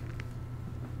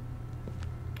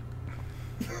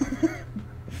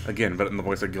 Again, but in the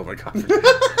voice of Gilbert Gottfried.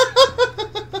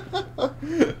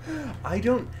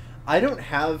 I don't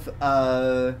have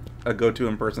A go-to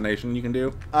impersonation you can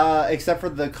do. except for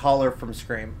the collar from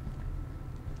Scream.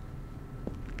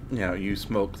 You know, you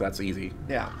smoke. That's easy.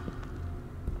 Yeah.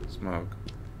 Smoke.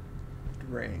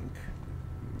 Drink.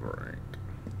 Drink.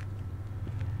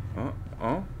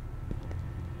 Oh.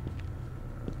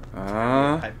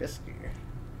 Hibiscus.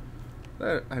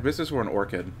 That hibiscus or an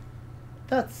orchid?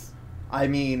 That's. I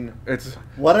mean, It's.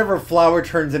 whatever flower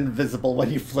turns invisible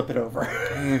when you flip it over.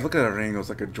 Dang, look at that ring. It was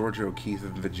like a Georgia O'Keeffe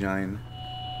vagina.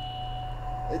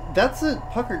 That's a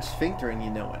puckered sphincter, and you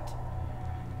know it.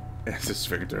 It's a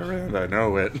sphincter, and I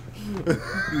know it.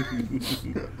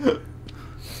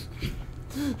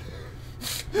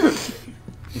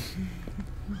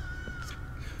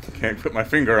 Can't put my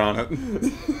finger on it,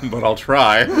 but I'll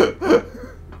try.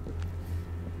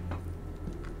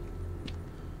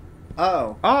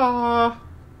 Oh. Ah!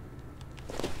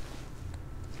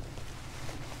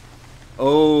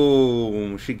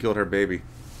 Oh, she killed her baby.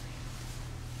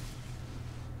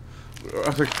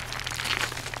 I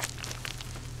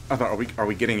thought, are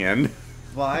we getting in?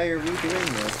 Why are we doing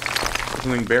this? There's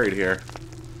something buried here.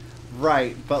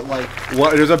 Right, but like,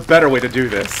 What? There's a better way to do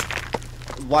this.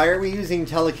 why are we using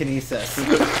telekinesis?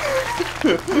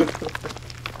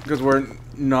 Because we're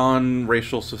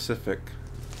non-racial specific.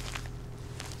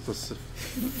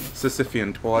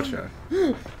 Sisyphean torture.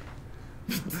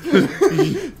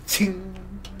 Ting.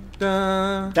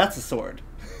 Da. That's a sword.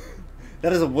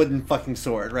 That is a wooden fucking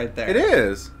sword right there. It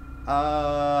is.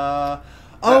 That's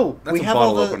That's we a have bottle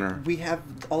all the opener. we have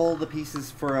all the pieces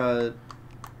for a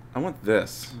I want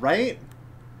this. right.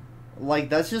 Like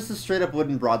that's just a straight up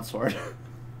wooden broadsword.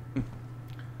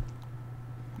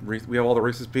 We have all the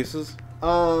Reese's pieces. I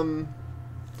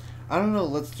don't know.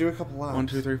 Let's do a couple laps. 1,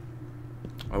 2, 3.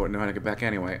 I wouldn't know how to get back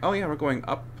anyway. Oh yeah, we're going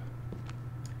up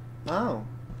Oh.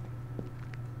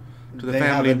 to the They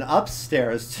family have an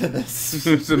upstairs to this.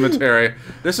 cemetery.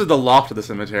 This is the loft of the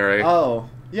cemetery. Oh.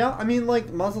 Yeah, I mean,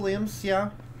 like, mausoleums,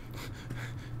 yeah.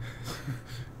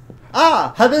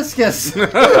 Ah! Hibiscus!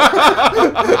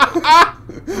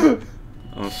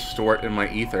 I'll store it in my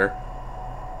ether.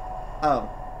 Oh.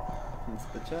 Let's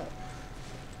bitch up.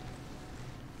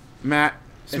 Matt,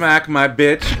 smack my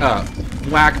bitch up.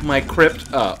 Whack my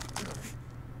crypt up.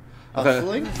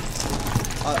 Hustling?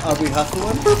 Are we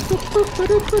hustling?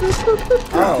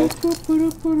 Oh.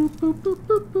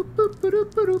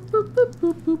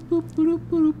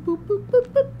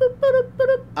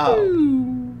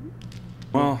 Oh.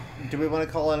 Well, Do we want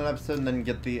to call it an episode and then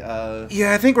get the,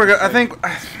 yeah, I think we're gonna. I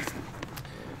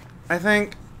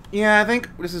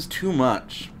think this is too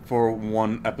much for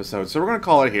one episode, so we're gonna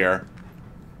call it here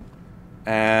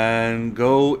and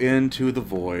go into the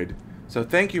void. So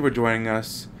thank you for joining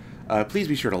us. Please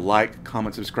be sure to like,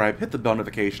 comment, subscribe, hit the bell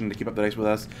notification to keep up to date with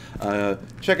us.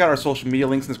 Check out our social media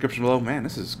links in the description below. Man,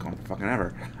 this is going for fucking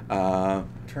ever.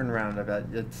 turn around, I bet.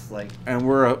 It's like... And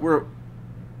we're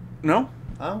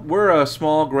a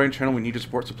small growing channel. We need your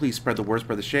support, so please spread the word,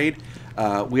 spread the shade.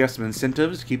 We have some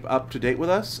incentives to keep up to date with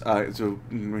us. So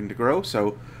we need to grow.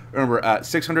 So remember, at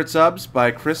 600 subs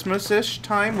by Christmas-ish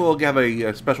time, we'll have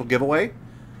a special giveaway.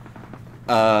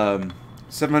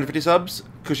 750 subs.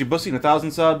 Cushy Bussy and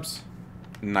 1,000 subs.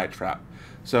 Night Trap.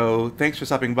 So thanks for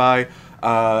stopping by.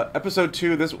 Episode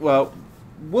 2.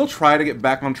 We'll try to get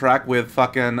back on track with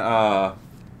fucking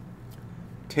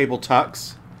table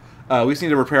tucks. We just need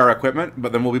to repair our equipment,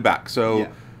 but then we'll be back. So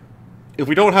if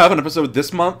we don't have an episode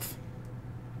this month,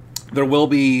 there will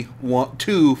be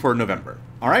 2 for November.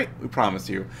 All right, we promise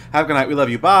you. Have a good night. We love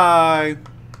you. Bye.